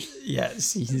is,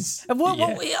 yes, he's...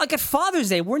 Like at Father's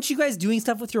Day, weren't you guys doing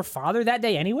stuff with your father that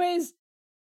day anyways?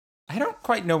 I don't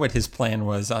quite know what his plan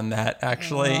was on that,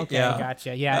 actually. Okay,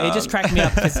 gotcha. Yeah, it just cracked me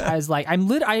up because I was like,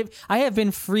 I have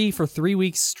been free for 3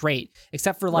 weeks straight,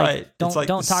 except for don't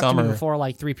talk to me before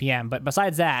like 3 p.m. But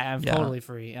besides that, I'm totally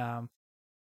free.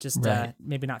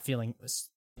 Maybe not feeling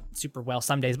super well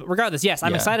some days, but regardless, yes,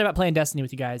 I'm excited about playing Destiny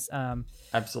with you guys.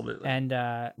 Absolutely.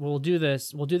 And we'll do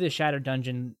this Shadow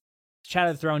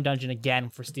the Throne dungeon again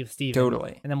for Steven.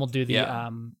 Totally. And then we'll do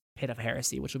the Pit of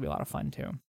Heresy, which will be a lot of fun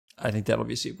too. I think that'll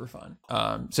be super fun.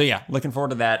 So yeah, looking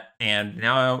forward to that. And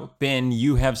now, Ben,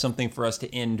 you have something for us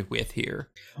to end with here.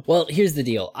 Well, here's the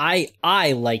deal.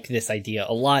 I like this idea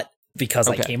a lot because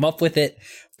I came up with it,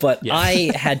 but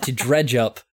I had to dredge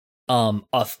up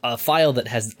a file that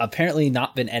has apparently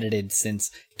not been edited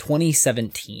since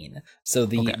 2017. So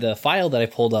the file that I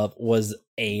pulled up was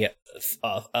it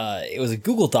was a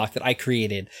Google Doc that I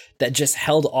created that just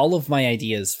held all of my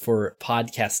ideas for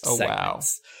podcast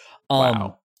segments.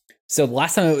 Wow. So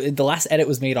the last edit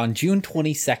was made on June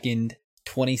 22nd,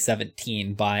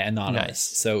 2017 by Anonymous. Nice.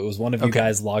 So it was one of you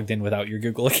guys logged in without your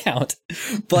Google account.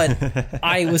 But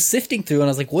I was sifting through and I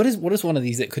was like, what is one of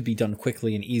these that could be done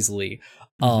quickly and easily?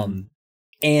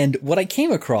 And what I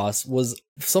came across was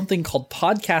something called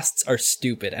Podcasts Are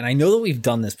Stupid. And I know that we've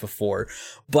done this before,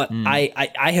 but I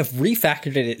have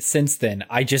refactored it since then.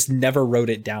 I just never wrote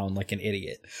it down like an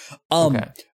idiot.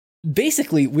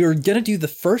 Basically, we were going to do the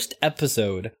first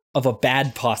episode of a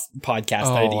bad podcast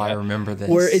idea. I remember this.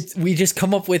 Where we just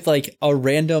come up with like a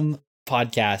random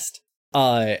podcast,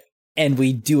 and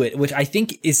we do it, which I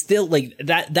think is still like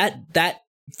that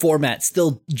format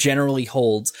still generally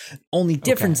holds. Only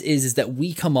difference is that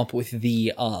we come up with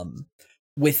the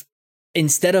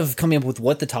instead of coming up with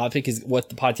what the topic is, what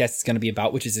the podcast is going to be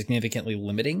about, which is significantly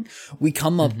limiting, we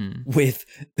come up with,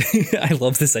 I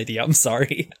love this idea. I'm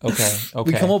sorry. Okay.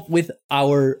 We come up with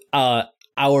our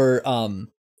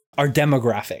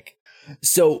demographic.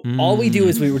 So all we do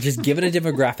is we were just given a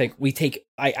demographic. We take,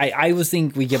 I was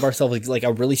thinking we give ourselves like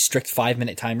a really strict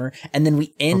 5-minute timer, and then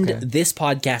we end this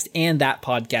podcast and that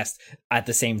podcast at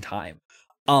the same time.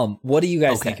 What do you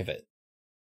guys think of it?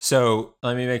 So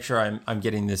let me make sure I'm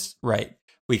getting this right.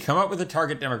 We come up with a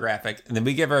target demographic, and then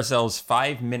we give ourselves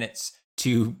 5 minutes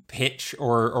to pitch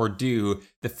or do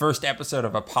the first episode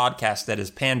of a podcast that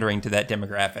is pandering to that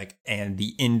demographic, and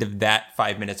the end of that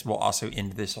 5 minutes will also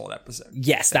end this whole episode.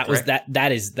 Yes,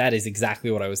 that is exactly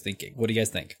what I was thinking. What do you guys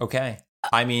think? Okay.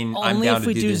 I mean, I'm down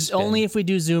to do this. Only if we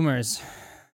do Zoomers.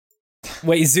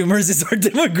 Wait, Zoomers is our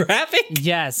demographic?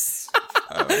 Yes.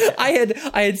 Okay.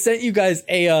 I had sent you guys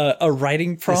a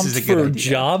writing prompt for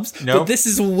jobs, but this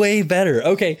is way better.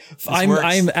 Okay,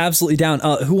 I'm absolutely down.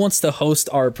 Who wants to host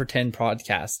our pretend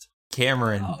podcast?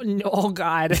 Cameron. Oh, no, oh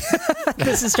God.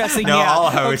 This is stressing me No, out. I'll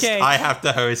host. Okay. I have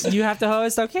to host. You have to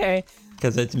host? Okay.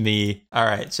 Because it's me. All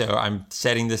right, so I'm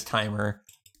setting this timer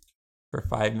for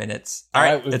 5 minutes. All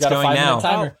right, we've it's got a going 5-minute now.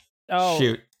 timer. Oh.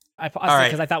 Shoot. I paused it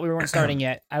because I thought we weren't starting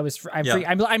yet. I'm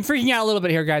freaking out a little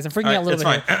bit here, guys. I'm freaking out a little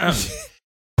bit here.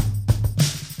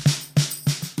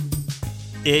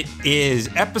 It is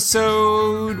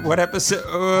episode. What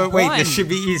episode? Wait, this should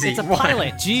be easy. It's a One.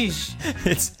 pilot. Jeez.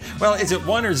 Is it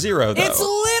 1 or 0 though? It's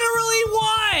literally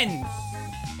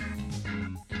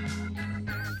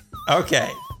 1.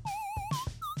 Okay.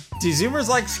 Do Zoomers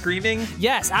like screaming?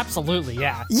 Yes, absolutely.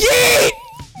 Yeah. Yeet!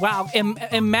 Wow.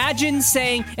 Imagine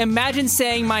saying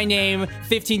my name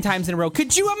 15 times in a row.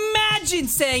 Could you imagine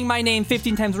saying my name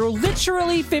 15 times in a row?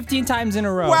 Literally 15 times in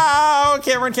a row. Wow,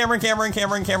 Cameron.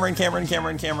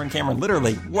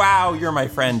 Literally. Wow, you're my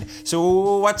friend.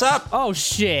 So what's up? Oh,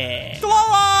 shit. Glow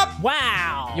up!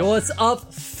 Wow. Yo, what's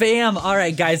up, fam? All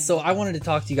right, guys. So I wanted to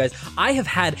talk to you guys. I have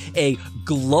had a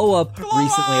glow up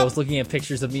recently. I was looking at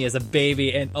pictures of me as a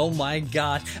baby, and oh my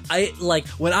god,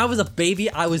 when I was a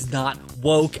baby, I was not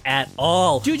woke at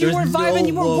all. Dude, you weren't vibing.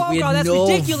 You weren't woke. Oh, that's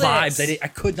ridiculous. Vibes. I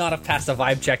could not have passed a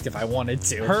vibe check if I wanted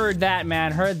to. Heard that,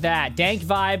 man. Heard that. Dank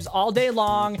vibes all day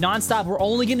long, nonstop. We're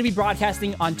only going to be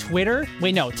broadcasting on Twitter.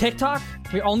 Wait, no, TikTok.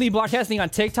 We're only broadcasting on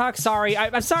TikTok. Sorry,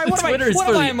 I'm sorry. What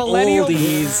am I, a millennial?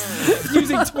 Oldies.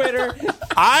 Using Twitter.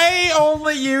 I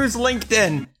only use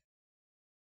LinkedIn.